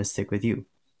gonna stick with you,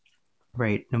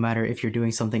 right? No matter if you're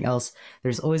doing something else,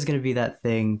 there's always gonna be that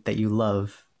thing that you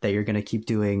love that you're gonna keep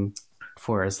doing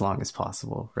for as long as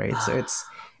possible, right? So it's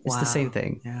the same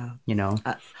thing, you know.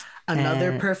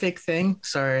 Another perfect thing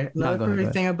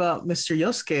thing about Mr.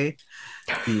 Yosuke,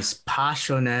 he's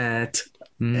passionate.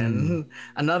 And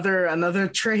another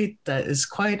trait that is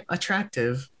quite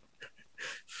attractive,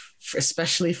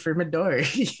 especially for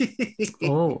Midori.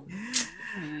 Oh,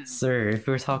 sir, if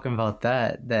we're talking about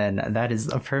that, then that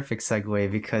is a perfect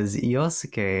segue, because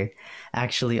Yosuke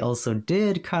actually also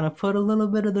did kind of put a little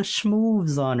bit of the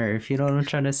schmoves on her, if you know what I'm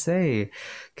trying to say.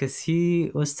 Because he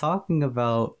was talking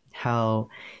about how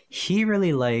he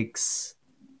really likes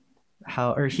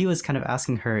he was kind of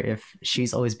asking her if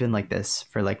she's always been like this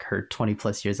for like her 20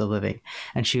 plus years of living.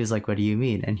 And she was like, what do you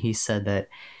mean? And he said that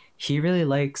he really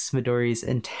likes Midori's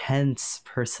intense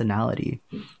personality,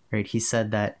 right? He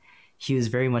said that he was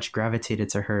very much gravitated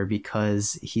to her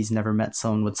because he's never met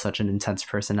someone with such an intense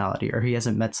personality, or he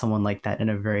hasn't met someone like that in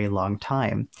a very long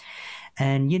time.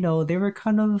 And, you know, they were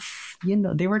kind of, you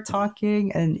know, they were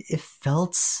talking, and it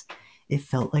felt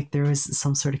like there was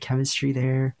some sort of chemistry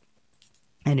there.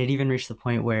 And it even reached the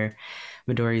point where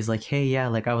Midori's like, hey, yeah,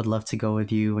 like, I would love to go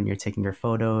with you when you're taking your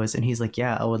photos. And he's like,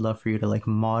 yeah, I would love for you to like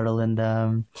model in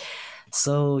them.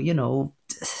 So, you know,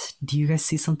 do you guys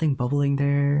see something bubbling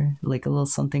there? Like a little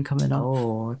something coming up?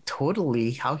 Oh, totally.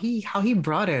 How he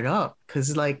brought it up.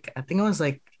 Because, like, I think it was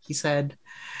like he said,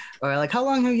 or like, how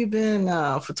long have you been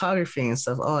photographing and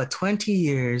stuff? Oh, 20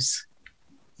 years.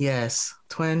 Yes,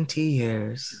 20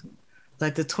 years.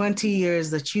 Like the 20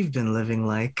 years that you've been living,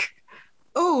 like.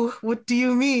 oh, what do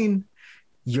you mean?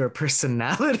 Your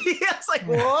personality? I was like,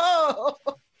 whoa.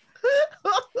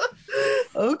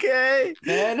 Okay.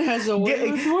 Man has a way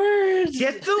Get- with words.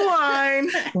 Get the wine,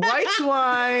 white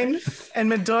wine.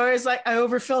 And Midori's like, I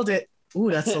overfilled it. Ooh,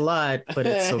 that's a lot, but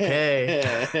it's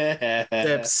okay.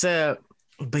 Sip, sip.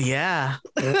 But yeah,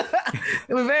 it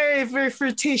was very, very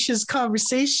flirtatious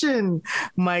conversation,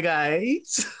 my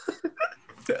guys.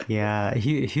 Yeah,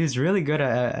 he was really good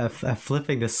at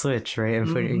flipping the switch, right,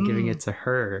 and giving it to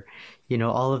her. You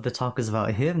know, all of the talk was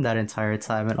about him that entire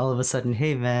time, and all of a sudden,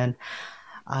 hey man,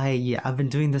 I've been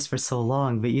doing this for so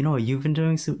long, but you know what you've been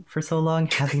doing for so long,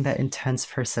 having that intense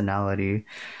personality.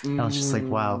 And I was just like,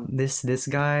 wow, this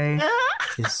guy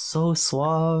is so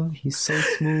suave. He's so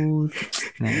smooth.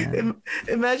 Man.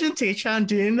 Imagine Taechan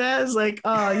doing that. It's like,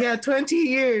 oh yeah, 20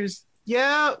 years.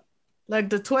 Yeah, like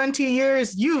the 20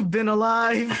 years you've been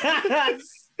alive.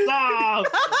 Stop!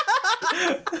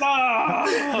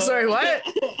 Stop! Sorry, what?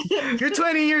 You're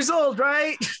 20 years old,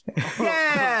 right?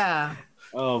 Yeah.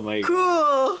 Oh my god.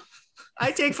 Cool.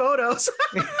 I take photos.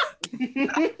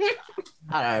 I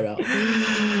don't know.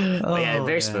 But yeah,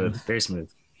 very smooth. Very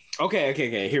smooth. Okay.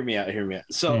 Hear me out.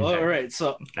 So, all right.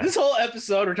 So, this whole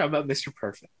episode, we're talking about Mr.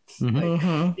 Perfect.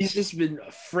 Like, he's just been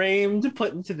framed,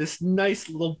 put into this nice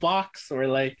little box where,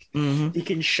 like, he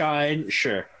can shine.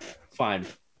 Sure, fine,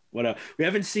 whatever. We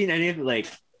haven't seen any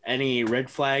red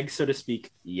flags, so to speak,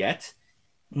 yet.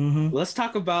 Let's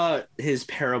talk about his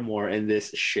paramour in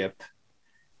this ship,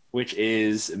 which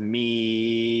is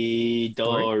Midori.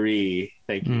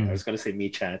 Thank you. I was gonna say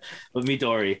Mi-chan, but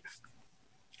Midori.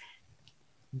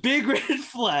 Big red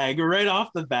flag right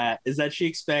off the bat is that she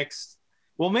expects,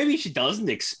 well, maybe she doesn't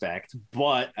expect,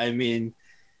 but I mean,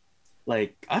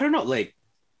 like, I don't know, like,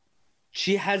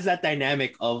 she has that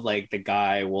dynamic of, like, the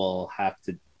guy will have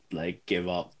to, like, give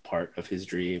up part of his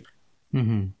dream,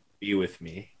 be with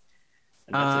me.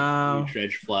 And that's a huge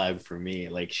red flag for me.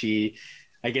 Like,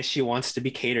 I guess she wants to be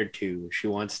catered to. She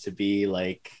wants to be,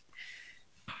 like,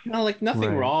 you know, like,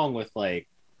 nothing wrong with, like,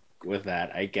 with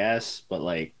that, I guess, but,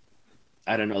 like,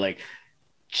 I don't know, like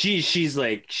she's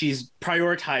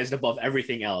prioritized above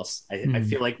everything else. I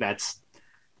feel like that's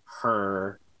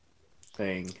her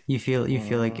thing. You feel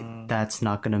like that's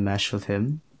not gonna mesh with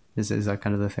him? Is that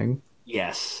kind of the thing?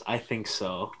 Yes, I think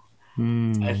so.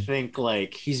 I think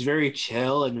like he's very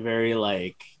chill and very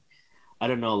like, I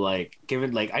don't know, like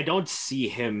given like I don't see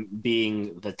him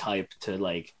being the type to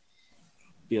like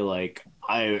be like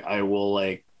I will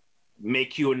like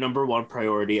make you a number one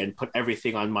priority and put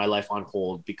everything on my life on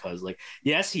hold, because like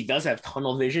yes, he does have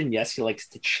tunnel vision, yes, he likes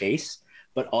to chase,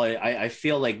 but I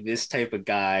feel like this type of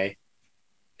guy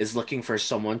is looking for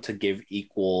someone to give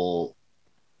equal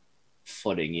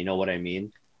footing, you know what I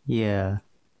mean? Yeah.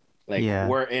 Like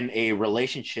we're in a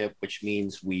relationship, which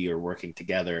means we are working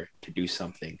together to do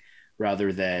something,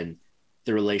 rather than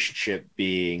the relationship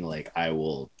being like I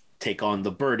will take on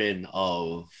the burden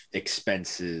of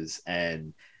expenses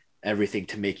and everything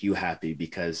to make you happy,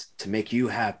 because to make you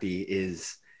happy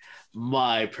is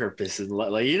my purpose in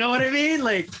life. Like, you know what I mean?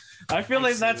 Like, I feel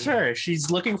like that's her. She's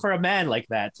looking for a man like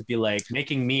that to be like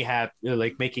making me happy,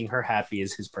 like making her happy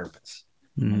is his purpose.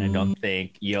 And I don't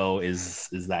think Yo is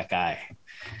that guy.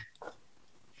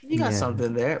 You got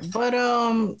something there, but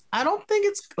I don't think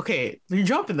it's okay. You're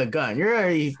jumping the gun. You're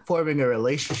already forming a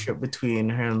relationship between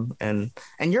him and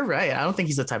you're right. I don't think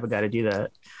he's the type of guy to do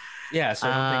that. Yeah, so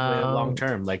I don't think long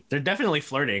term, like they're definitely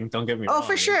flirting. Don't get me wrong. Oh,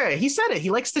 for sure. He said it. He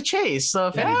likes to chase. So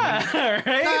if right?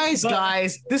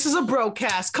 Guys, this is a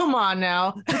broadcast. Come on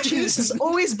now. The chase has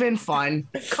always been fun.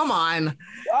 Come on. When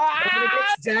it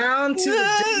gets down to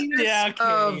the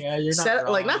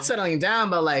not settling down,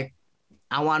 but like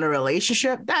I want a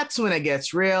relationship. That's when it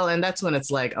gets real, and that's when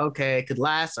it's like, okay, it could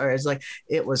last, or it's like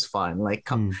it was fun. Like,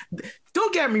 come,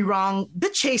 don't get me wrong. The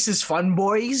chase is fun,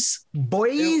 boys.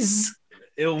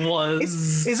 It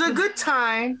was. It's a good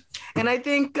time, and I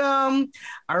think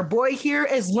our boy here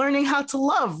is learning how to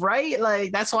love. Right,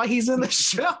 like that's why he's in the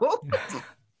show.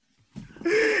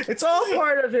 It's all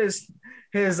part of his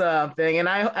thing, and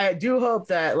I do hope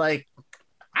that like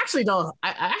I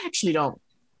actually don't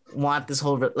want this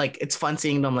whole like it's fun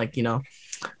seeing them like, you know,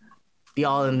 be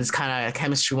all in this kind of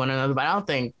chemistry one another, but I don't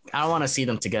want to see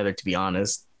them together, to be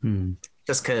honest.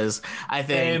 Just because I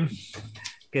think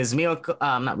because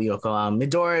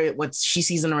Midori, what she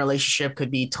sees in a relationship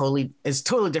is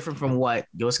totally different from what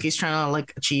Yosuke's trying to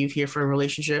like achieve here for a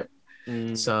relationship.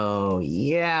 So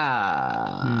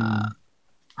yeah.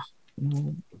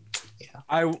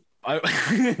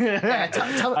 I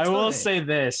tell will me. say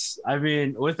this. I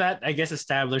mean, with that, I guess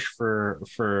established for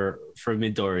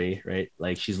Midori, right?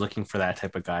 Like she's looking for that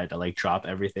type of guy to like drop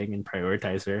everything and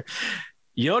prioritize her.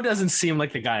 Yo doesn't seem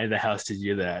like the guy in the house to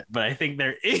do that, but I think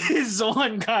there is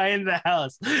one guy in the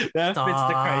house that fits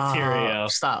the criteria.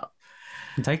 Stop.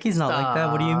 Daiki's not like that.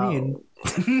 What do you mean?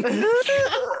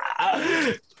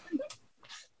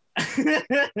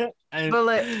 But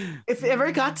like, if it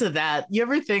ever got to that, you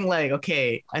ever think like,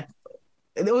 okay,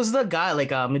 it was the guy like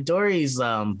Midori's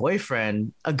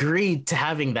boyfriend agreed to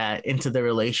having that into the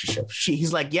relationship.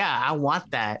 He's like, yeah, I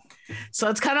want that. So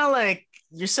it's kind of like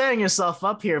you're setting yourself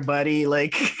up here, buddy.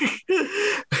 Like,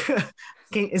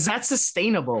 is that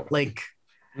sustainable? Like,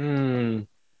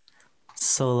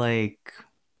 So like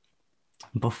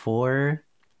before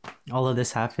all of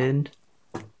this happened,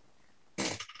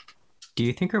 do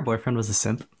you think her boyfriend was a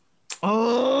simp?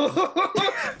 oh,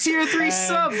 tier 3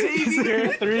 sub, baby.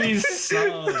 Tier 3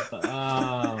 sub.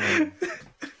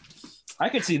 I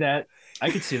could see that. I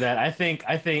think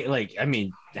like I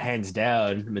mean, hands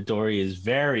down, Midori is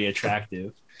very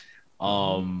attractive.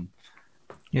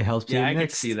 It helps Yeah, I being could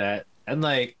mixed. see that. And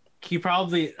like he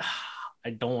probably I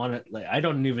don't want to like I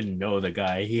don't even know the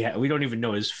guy. We don't even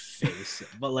know his face.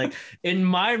 But like in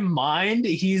my mind,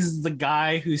 he's the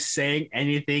guy who's saying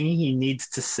anything he needs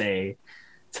to say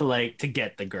to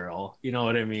get the girl. You know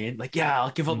what I mean? Like, yeah,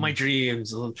 I'll give up my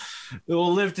dreams.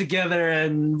 We'll live together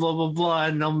and blah blah blah.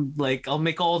 And I'll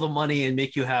make all the money and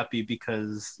make you happy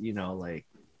because, you know, like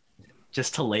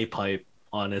just to lay pipe,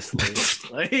 honestly.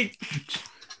 Like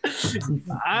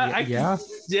Yeah.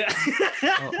 yeah.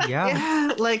 Oh, yeah.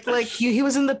 Yeah, like he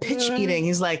was in the pitch meeting.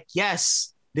 He's like,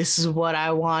 yes, this is what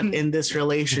I want in this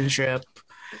relationship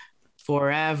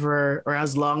forever, or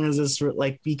as long as this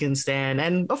like we can stand.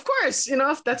 And of course, you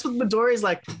know, if that's what Midori's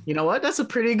like, you know what, that's a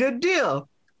pretty good deal.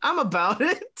 I'm about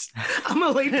it. I'm a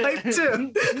late pipe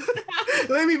too.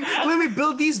 let me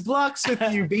build these blocks with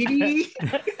you, baby.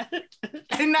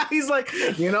 And now he's like,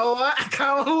 you know what? I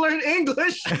kind of want to learn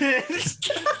English.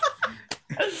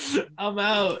 I'm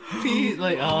out.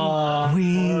 Like, oh,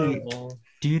 Wait. horrible.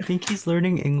 Do you think he's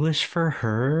learning English for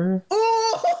her?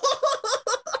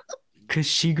 Because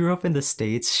she grew up in the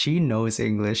States. She knows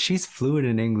English. She's fluent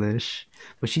in English.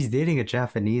 But she's dating a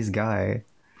Japanese guy.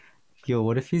 Yo,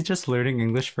 what if he's just learning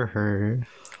English for her?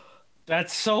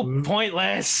 That's so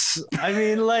pointless. I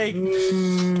mean, like,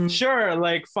 sure,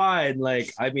 like, fine.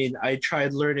 Like, I mean, I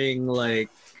tried learning like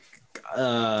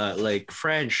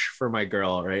French for my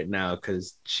girl right now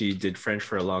because she did French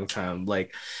for a long time.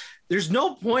 Like, there's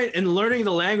no point in learning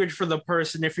the language for the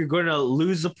person if you're going to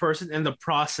lose the person in the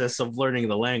process of learning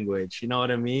the language. You know what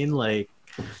I mean? Like,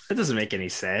 that doesn't make any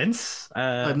sense.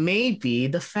 But maybe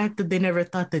the fact that they never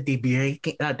thought that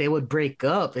they would break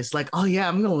up is like, oh yeah,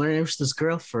 I'm gonna learn English with this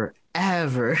girl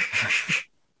forever.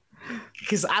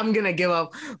 Because I'm gonna give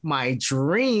up my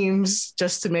dreams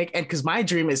just to make, and because my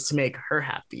dream is to make her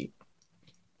happy.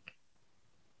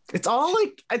 It's all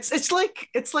like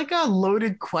it's like a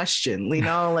loaded question, you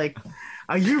know? Like,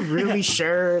 are you really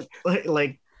sure?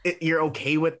 You're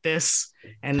okay with this?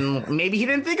 And maybe he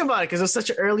didn't think about it because it was such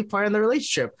an early part in the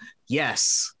relationship.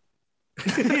 Yes.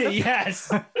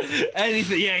 Yes.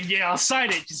 Anything. Yeah. I'll sign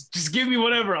it. Just give me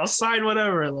whatever. I'll sign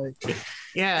whatever. Like,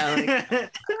 yeah.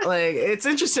 Like it's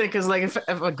interesting because like if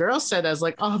a girl said that, I was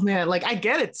like, oh man, like I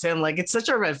get it, Tim. Like it's such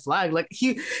a red flag. Like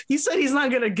he said he's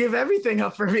not gonna give everything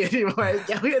up for me anymore.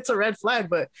 Yeah, it's a red flag,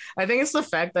 but I think it's the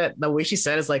fact that the way she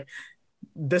said is like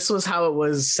this was how it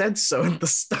was said so at the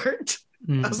start.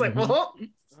 I was like, well,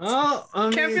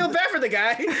 can't feel bad for the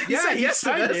guy. He said yes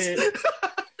to this.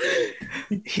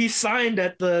 He signed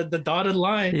at the dotted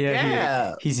line.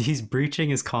 Yeah. He's breaching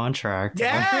his contract.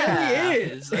 Yeah, He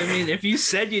is. I mean, if you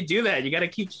said you do that, you got to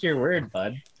keep to your word,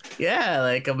 bud. Yeah,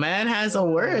 like a man has a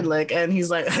word, like, and he's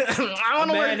like, I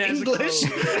want to learn English.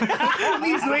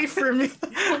 Please wait for me.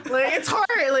 Like, it's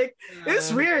hard. Like,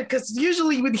 it's weird because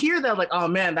usually you would hear that, like, oh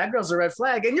man, that girl's a red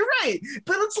flag, and you're right.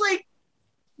 But it's like,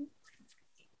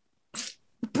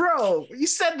 bro, you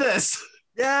said this.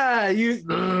 Yeah, you.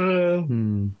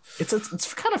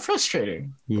 It's kind of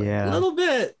frustrating. Yeah. A little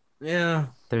bit. Yeah.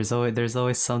 There's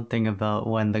always something about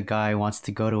when the guy wants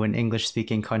to go to an English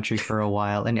speaking country for a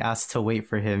while and asks to wait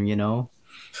for him, you know?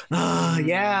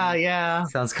 Yeah.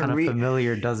 Sounds kind of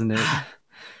familiar, doesn't it?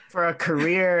 For a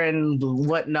career and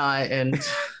whatnot, and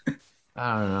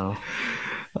I don't know.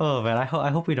 Oh man, I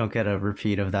hope we don't get a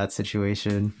repeat of that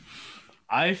situation.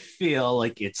 I feel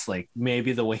like it's like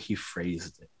maybe the way he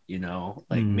phrased it, you know,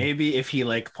 like maybe if he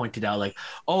like pointed out like,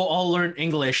 oh, I'll learn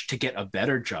English to get a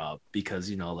better job because,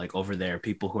 you know, like over there,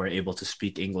 people who are able to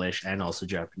speak English and also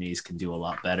Japanese can do a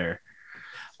lot better.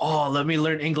 oh, let me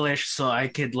learn English so I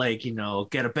could like,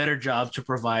 get a better job to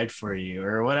provide for you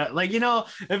or what. Like, if he That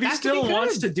could still be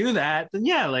wants good. to do that, then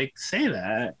yeah, like say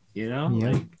that, Yeah.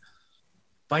 like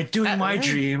by doing my Right.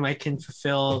 dream, I can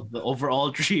fulfill the overall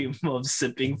dream of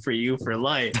sipping for you for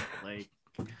life. Like,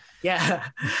 Yeah,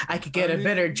 I could get a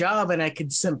better job and I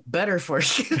could simp better for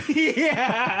you.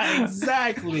 yeah,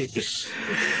 exactly.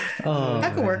 Oh,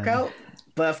 That could work man. out.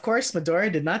 But of course,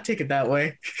 Midori did not take it that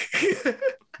way.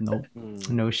 Nope. Mm,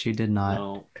 No, she did not.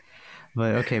 no.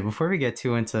 But okay, before we get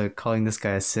too into calling this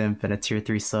guy a simp and a tier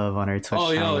 3 sub on our Twitch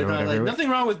Oh, channel or no, whatever. like nothing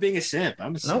wrong with being a simp.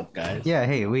 I'm a simp, Nope. guys. Yeah,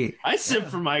 hey, wait. I simp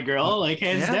for my girl, like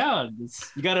hands Yeah. down.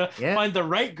 You gotta Yeah. find the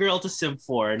right girl to simp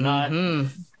for, not Mhm.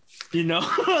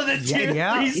 the tier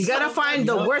yeah. three You gotta simp, find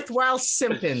the you know? worthwhile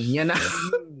simping, you know?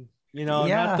 Yeah.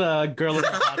 Not the girl in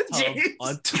the hot tub James.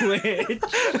 on Twitch.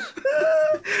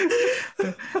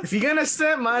 If you're gonna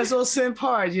simp, might as well simp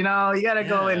hard, you know? You gotta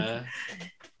go in,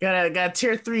 gotta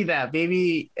tier 3 that,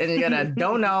 baby. And you gotta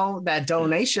dono that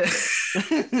donation.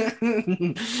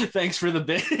 Thanks for the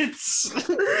bits.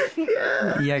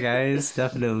 Yeah, guys,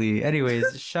 definitely.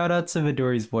 Anyways, shout out to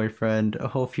Midori's boyfriend.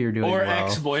 Hope you're doing Or well.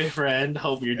 ex-boyfriend.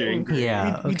 Hope you're doing great.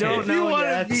 Yeah, We okay. don't If you know want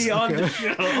yet. to be on the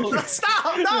Okay. show,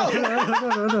 Stop! no, No!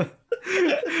 no, no.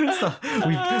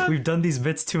 Stop. We've done these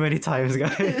bits too many times,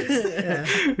 guys.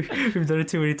 We've done it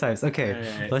too many times. Okay,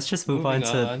 Alright, let's just move on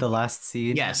moving to on. the last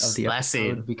scene Yes, of the last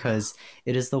episode scene. because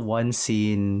it is the one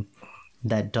scene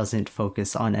that doesn't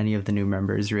focus on any of the new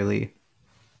members really,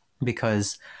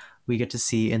 because we get to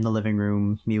see in the living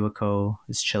room Miwako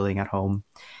is chilling at home,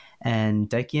 and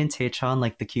Daiki and Taechan,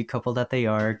 like the cute couple that they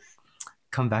are,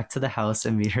 come back to the house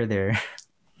and meet her there.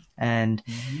 And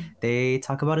they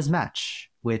talk about his match,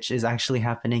 which is actually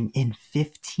happening in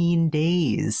 15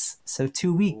 days. So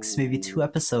 2 weeks, maybe 2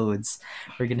 episodes.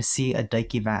 We're going to see a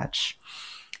Daiki match.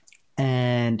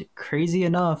 And crazy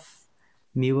enough,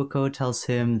 Miwako tells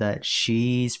him that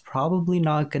she's probably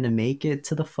not going to make it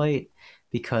to the fight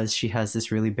because she has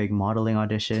this really big modeling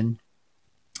audition.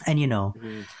 And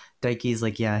Daiki's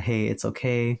like, yeah, hey, it's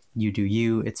okay. You do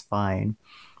you. It's fine.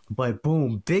 But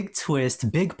boom, big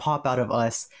twist, big pop out of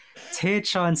us.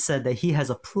 Taechan said that he has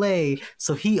a play,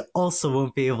 so he also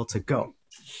won't be able to go.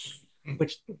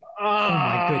 Which,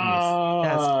 my goodness,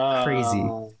 that's crazy.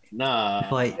 Nah.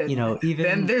 but even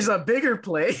Then there's a bigger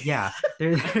play. yeah,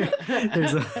 there's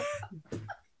a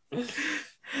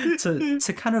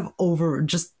to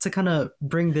kind of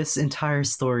bring this entire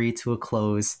story to a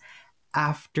close.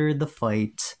 After the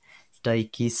fight,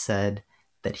 Daiki said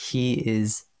that he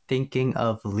is thinking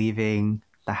of leaving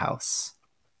the house.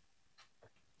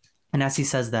 And as he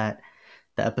says that,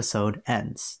 the episode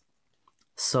ends.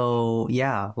 So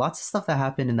yeah, lots of stuff that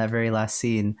happened in that very last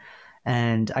scene.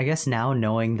 And I guess now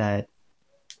knowing that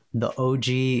the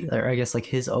OG, or I guess like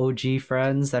his OG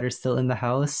friends that are still in the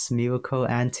house, Miwako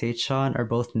and Taechan, are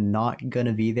both not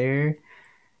gonna be there.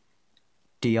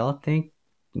 Do y'all think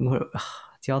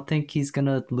he's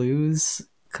gonna lose?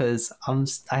 Because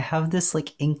I have this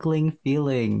like inkling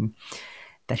feeling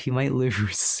that he might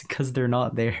lose because they're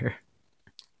not there.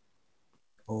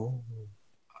 Oh.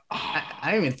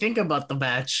 I didn't even think about the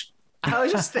match. I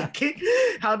was just thinking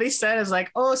how they said it's like,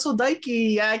 oh, so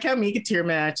Daiki, yeah, I can't make it to your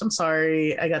match. I'm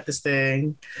sorry, I got this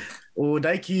thing. Oh,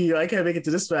 Daiki, I can't make it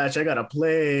to this match. I gotta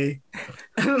play.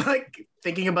 And like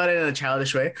thinking about it in a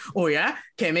childish way. Oh yeah,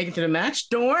 can't make it to the match.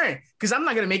 Don't worry, because I'm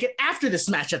not gonna make it after this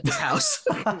match at this house.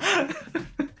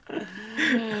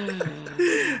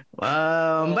 But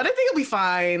I think it'll be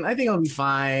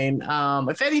fine.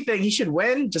 If anything, he should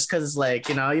win just because, like,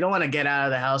 you don't want to get out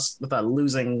of the house with a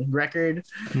losing record.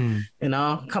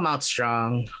 Come out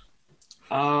strong.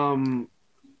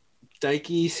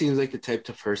 Daiki seems like the type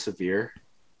to persevere,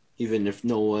 even if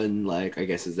no one, like, I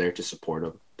guess, is there to support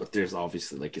him. But there's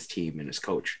obviously like his team and his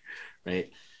coach,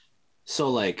 right? So,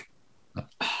 like,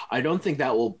 I don't think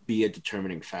that will be a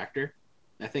determining factor.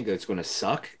 I think it's going to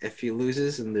suck if he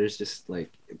loses, and there's just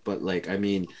like, but like, I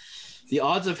mean, the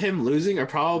odds of him losing are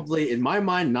probably, in my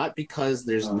mind, not because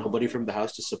there's nobody from the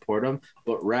house to support him,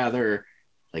 but rather,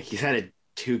 like, he's had it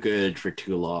too good for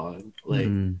too long. Like,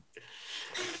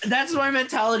 that's my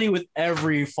mentality with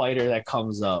every fighter that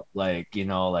comes up. Like,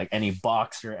 like any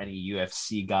boxer, any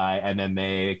UFC guy,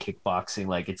 MMA, kickboxing,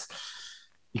 like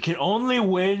you can only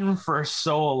win for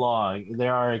so long.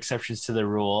 There are exceptions to the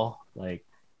rule. Like,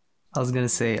 I was gonna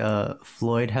say,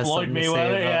 Floyd has Floyd something to say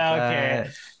Mayweather, about yeah, that.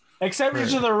 okay.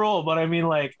 Exceptions to the rule, but I mean,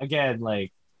 like, again,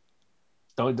 like,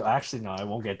 don't actually, no, I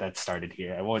won't get that started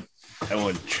here. I won't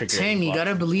trigger. Tim, you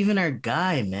gotta believe in our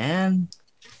guy, man.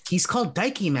 He's called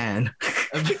Daiki Man.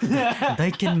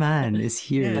 Daikin Man is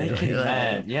here. Yeah.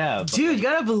 Man, yeah. But Dude, you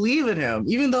gotta believe in him,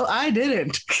 even though I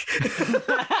didn't.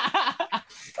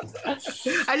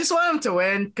 I just want him to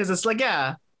win because it's like,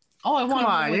 yeah, oh, I come want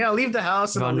on, leave the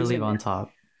house and Going to lose leave it. on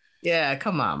top. Yeah,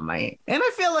 come on, mate. And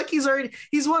I feel like he's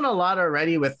won a lot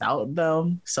already without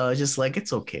them, so it's just like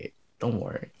it's okay. Don't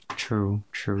worry. True.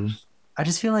 I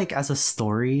just feel like as a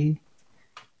story,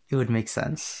 it would make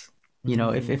sense. You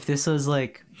know, if this was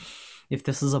like, if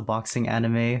this was a boxing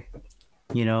anime,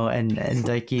 you know, and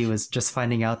Daiki was just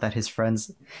finding out that his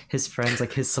friends,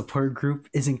 like his support group,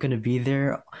 isn't gonna be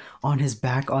there on his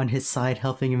back, on his side,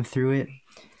 helping him through it,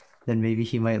 then maybe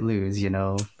he might lose, you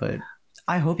know. But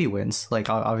I hope he wins. Like,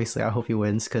 obviously, I hope he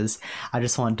wins because I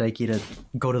just want Daiki to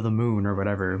go to the moon or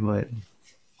whatever. But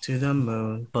To the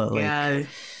moon. like, Yeah,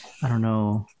 I don't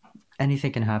know.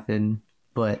 Anything can happen,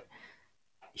 but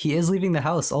he is leaving the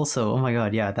house also. Oh my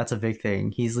god, yeah, that's a big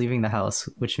thing. He's leaving the house,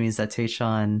 which means that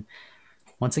Taechan,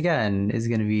 once again, is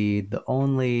going to be the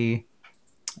only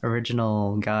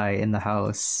original guy in the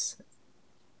house.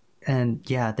 And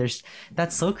yeah,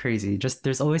 that's so crazy. Just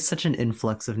there's always such an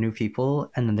influx of new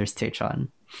people, and then there's Taechan.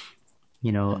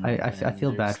 You know, I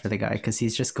feel bad for the guy because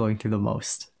he's just going through the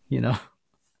most. You know.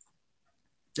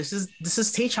 this is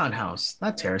Taechan house,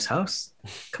 not Terrace house.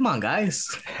 Come on, guys.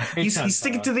 He's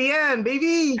sticking to the end,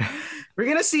 baby. We're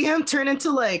gonna see him turn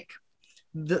into like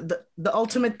the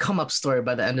ultimate come up story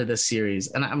by the end of the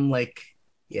series, and I'm like,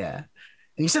 yeah.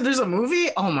 And you said there's a movie?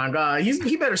 Oh my god,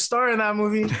 he better star in that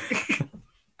movie.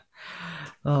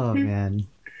 Oh man.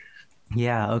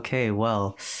 Yeah, okay,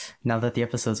 well, now that the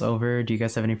episode's over, do you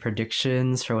guys have any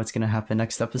predictions for what's gonna happen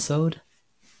next episode?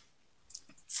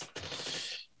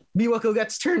 Miwako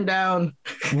gets turned down.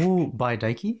 Ooh, by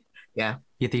Daiki? Yeah.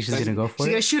 You think she's gonna go for She's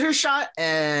it? gonna shoot her shot,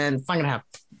 and it's not gonna happen.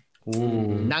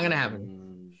 Ooh. Not gonna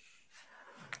happen.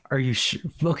 Are you sure?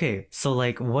 Okay, so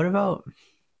like, what about?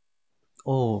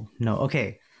 Oh no,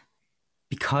 okay.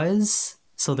 Because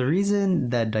the reason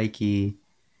that Daiki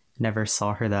never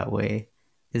saw her that way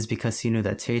is because he knew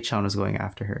that Taechan was going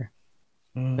after her.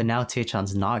 But now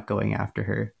Taechan's not going after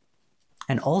her.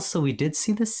 And also, we did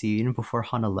see the scene before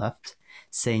Hana left,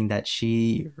 saying that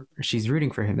she's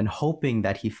rooting for him and hoping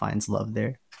that he finds love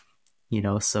there. You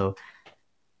know, so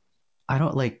I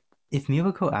don't like if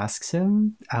Miwako asks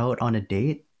him out on a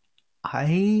date.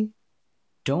 I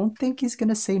don't think he's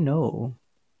gonna say no.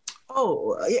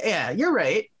 Oh yeah, you're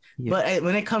right. Yeah. But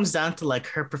when it comes down to like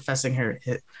her professing her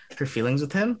feelings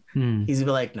with him, he's gonna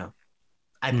be like, no.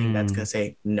 I think that's gonna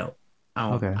say no.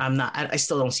 Okay. I'm not. I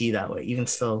still don't see you that way, even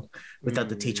still without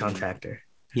the Taechan factor.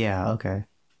 Yeah. Okay.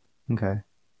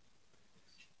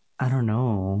 I don't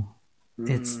know.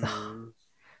 It's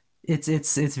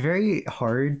very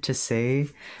hard to say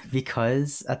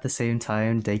because at the same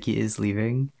time Daiki is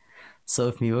leaving. So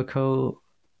if Miwako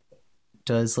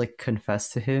does like confess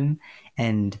to him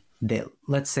and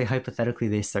let's say hypothetically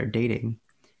they start dating.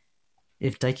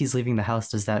 If Daiki's leaving the house,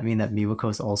 does that mean that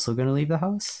Miwako's also gonna leave the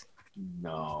house?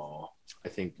 No. I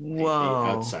think they'd be Whoa.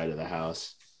 outside of the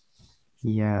house.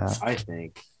 Yeah. I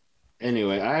think.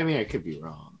 Anyway, I mean I could be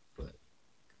wrong, but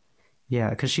Yeah,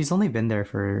 because she's only been there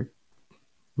for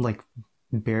like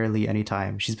barely any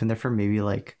time. She's been there for maybe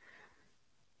like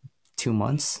 2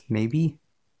 months, maybe.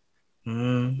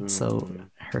 So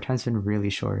her time's been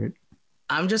really short.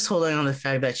 I'm just holding on the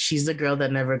fact that she's the girl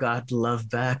that never got love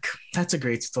back. That's a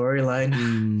great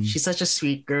storyline. She's such a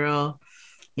sweet girl.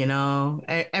 You know,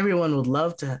 everyone would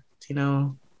love to, you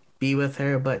know, be with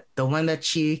her, but the one that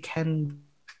she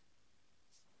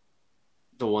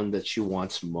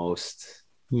wants most.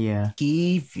 Yeah.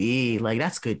 TV, like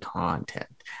that's good content,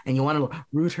 and you want to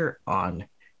root her on.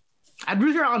 I'd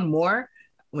root her on more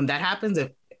when that happens.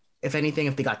 If anything,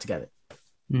 if they got together.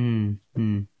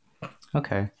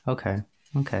 Okay.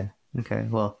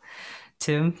 Well,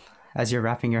 Tim, as you're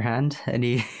wrapping your hand,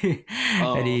 any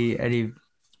any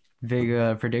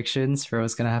big predictions for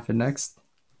what's gonna happen next?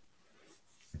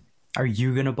 Are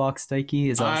you gonna box Daiki?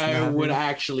 Is that what's gonna I happen? would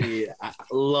actually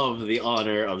love the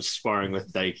honor of sparring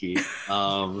with Daiki.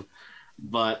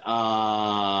 But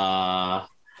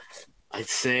I'd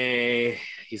say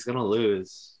he's gonna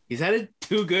lose. He's had it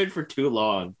too good for too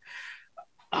long.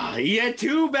 He had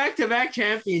 2 back-to-back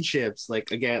championships.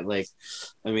 Like again, like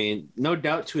I mean, no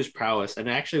doubt to his prowess. And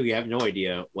actually, we have no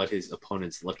idea what his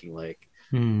opponent's looking like.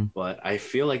 But I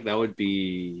feel like that would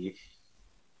be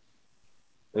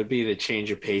the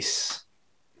change of pace,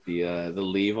 the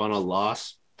leave on a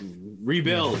loss,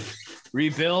 rebuild,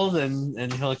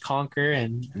 and he'll conquer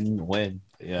and win.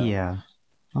 Yeah.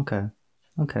 Okay.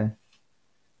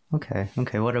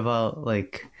 What about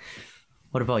like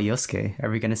What about Yosuke? Are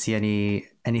we gonna see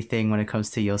anything when it comes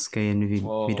to Yosuke and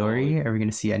Whoa. Midori? Are we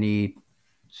gonna see any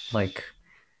like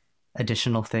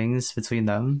additional things between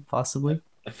them, possibly?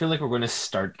 I feel like we're going to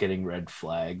start getting red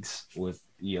flags with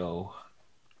Yo.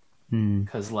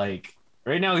 Because, like,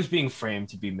 right now he's being framed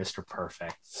to be Mr.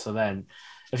 Perfect. So then,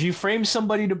 if you frame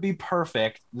somebody to be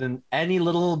perfect, then any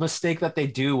little mistake that they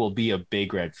do will be a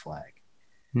big red flag.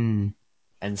 And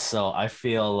so I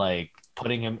feel like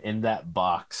putting him in that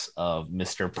box of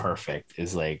Mr. Perfect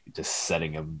is like just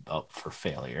setting him up for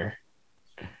failure.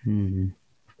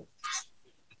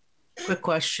 Quick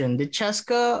question: did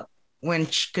Cheska,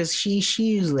 because she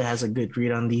usually has a good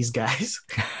read on these guys,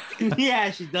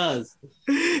 Yeah, she does.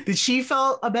 did she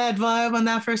felt a bad vibe on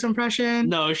that first impression?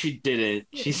 No, she didn't.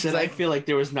 She said, "I feel like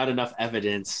there was not enough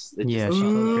evidence." It Yeah, just- she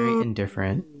felt very Ooh.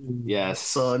 indifferent. Yes.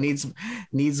 So it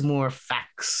needs more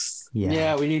facts.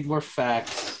 Yeah. We need more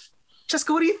facts. Cheska,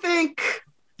 what do you think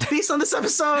based on this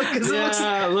episode? Because it looks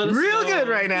let us real know. good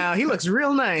right now. He looks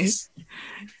real nice.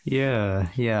 Yeah.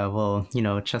 Well,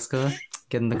 Cheska,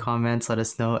 get in the comments, let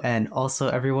us know. And also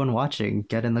everyone watching,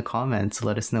 get in the comments,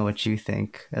 let us know what you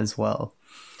think as well.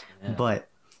 Yeah. But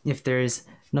if there's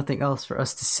nothing else for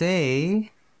us to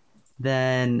say,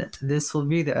 then this will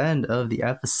be the end of the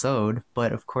episode.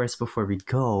 But of course, before we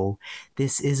go,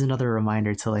 this is another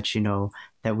reminder to let you know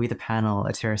that We the Panel,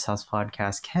 a Terrace House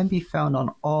podcast, can be found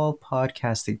on all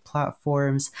podcasting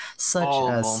platforms such All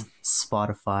of as them.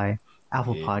 Spotify,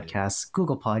 Apple Yeah. Podcasts,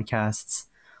 Google Podcasts,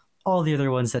 all the other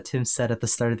ones that Tim said at the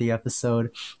start of the episode.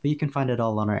 But you can find it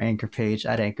all on our Anchor page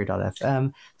at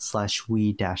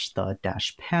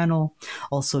anchor.fm/we-the-panel.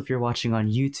 Also, if you're watching on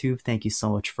YouTube, thank you so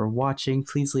much for watching.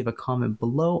 Please leave a comment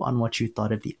below on what you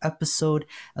thought of the episode,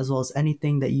 as well as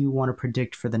anything that you want to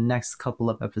predict for the next couple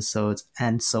of episodes,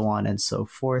 and so on and so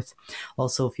forth.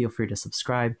 Also, feel free to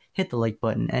subscribe, hit the like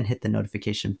button, and hit the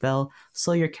notification bell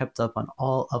so you're kept up on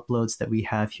all uploads that we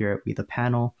have here at We the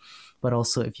Panel. But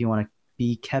also, if you want to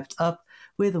be kept up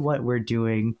with what we're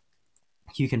doing,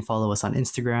 you can follow us on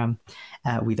Instagram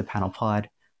at We the Panel Pod,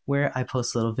 where I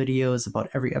post little videos about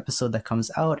every episode that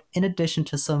comes out, in addition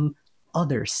to some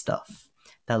other stuff.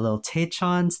 That little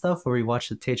Taechan stuff where we watch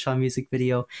the Taechan music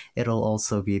video, it'll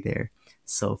also be there.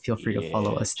 So feel free to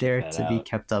follow us check there that to be out.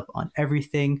 kept up on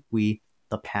everything We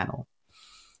the Panel.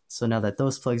 So now that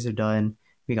those plugs are done,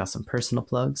 we got some personal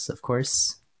plugs, of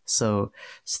course. So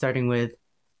starting with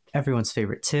everyone's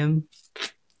favorite Tim.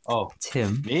 Oh,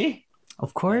 Tim, me?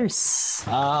 of course.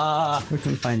 Where Where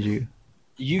can we find you?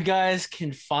 you guys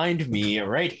can find me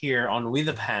right here on We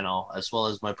the Panel, as well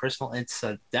as my personal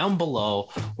Insta down below,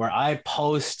 where I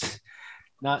post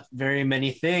not very many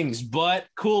things, but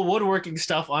cool woodworking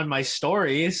stuff on my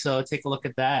stories. So take a look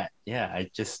at that. Yeah,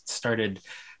 I just started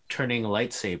turning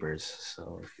lightsabers.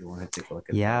 So if you want to take a look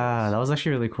at Yeah, those. that was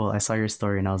actually really cool. I saw your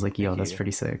story and I was like, yo, Thank that's you.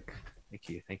 pretty sick. Thank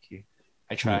you.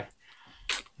 I try.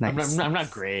 Nice. I'm not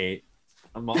great.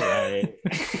 I'm all right.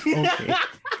 Okay.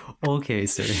 Okay,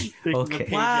 sir. Okay.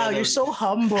 Wow, you're so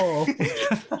humble.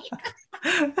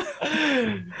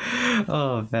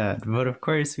 Oh, man. But of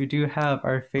course, we do have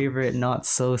our favorite not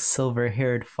so silver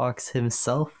haired fox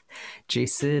himself.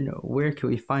 Jason, where can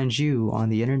we find you on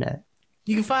the internet?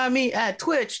 You can find me at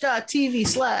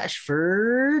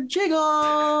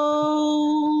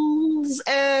twitch.tv/forjiggles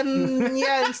and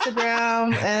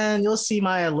Instagram, and you'll see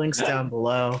my links down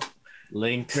below.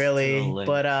 Links. Really, to the link.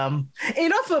 but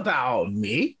enough about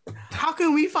me. How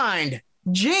can we find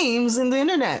James in the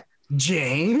internet?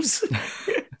 James.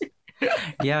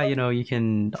 Yeah, you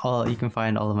can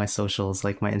find all of my socials,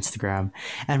 like my Instagram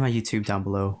and my YouTube down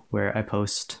below, where I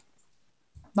post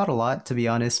not a lot, to be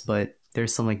honest, but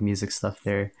there's some like music stuff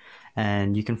there.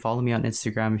 And you can follow me on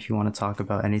Instagram if you want to talk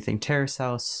about anything Terrace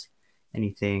House,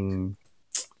 anything,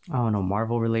 I don't know,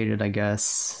 Marvel related, I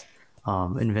guess.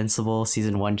 Invincible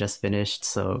season 1 just finished,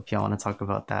 so if y'all want to talk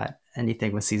about that,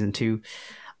 anything with season 2,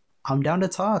 I'm down to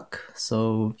talk.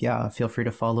 So yeah, feel free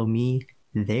to follow me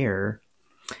there.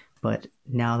 But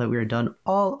now that we're done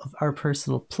all of our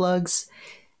personal plugs,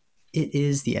 it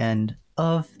is the end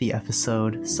of the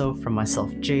episode. So from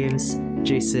myself, James,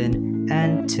 Jason,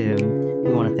 and Tim,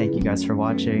 we want to thank you guys for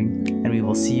watching, and we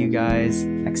will see you guys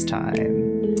next time.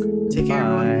 Take care,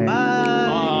 everyone. Bye. Bye.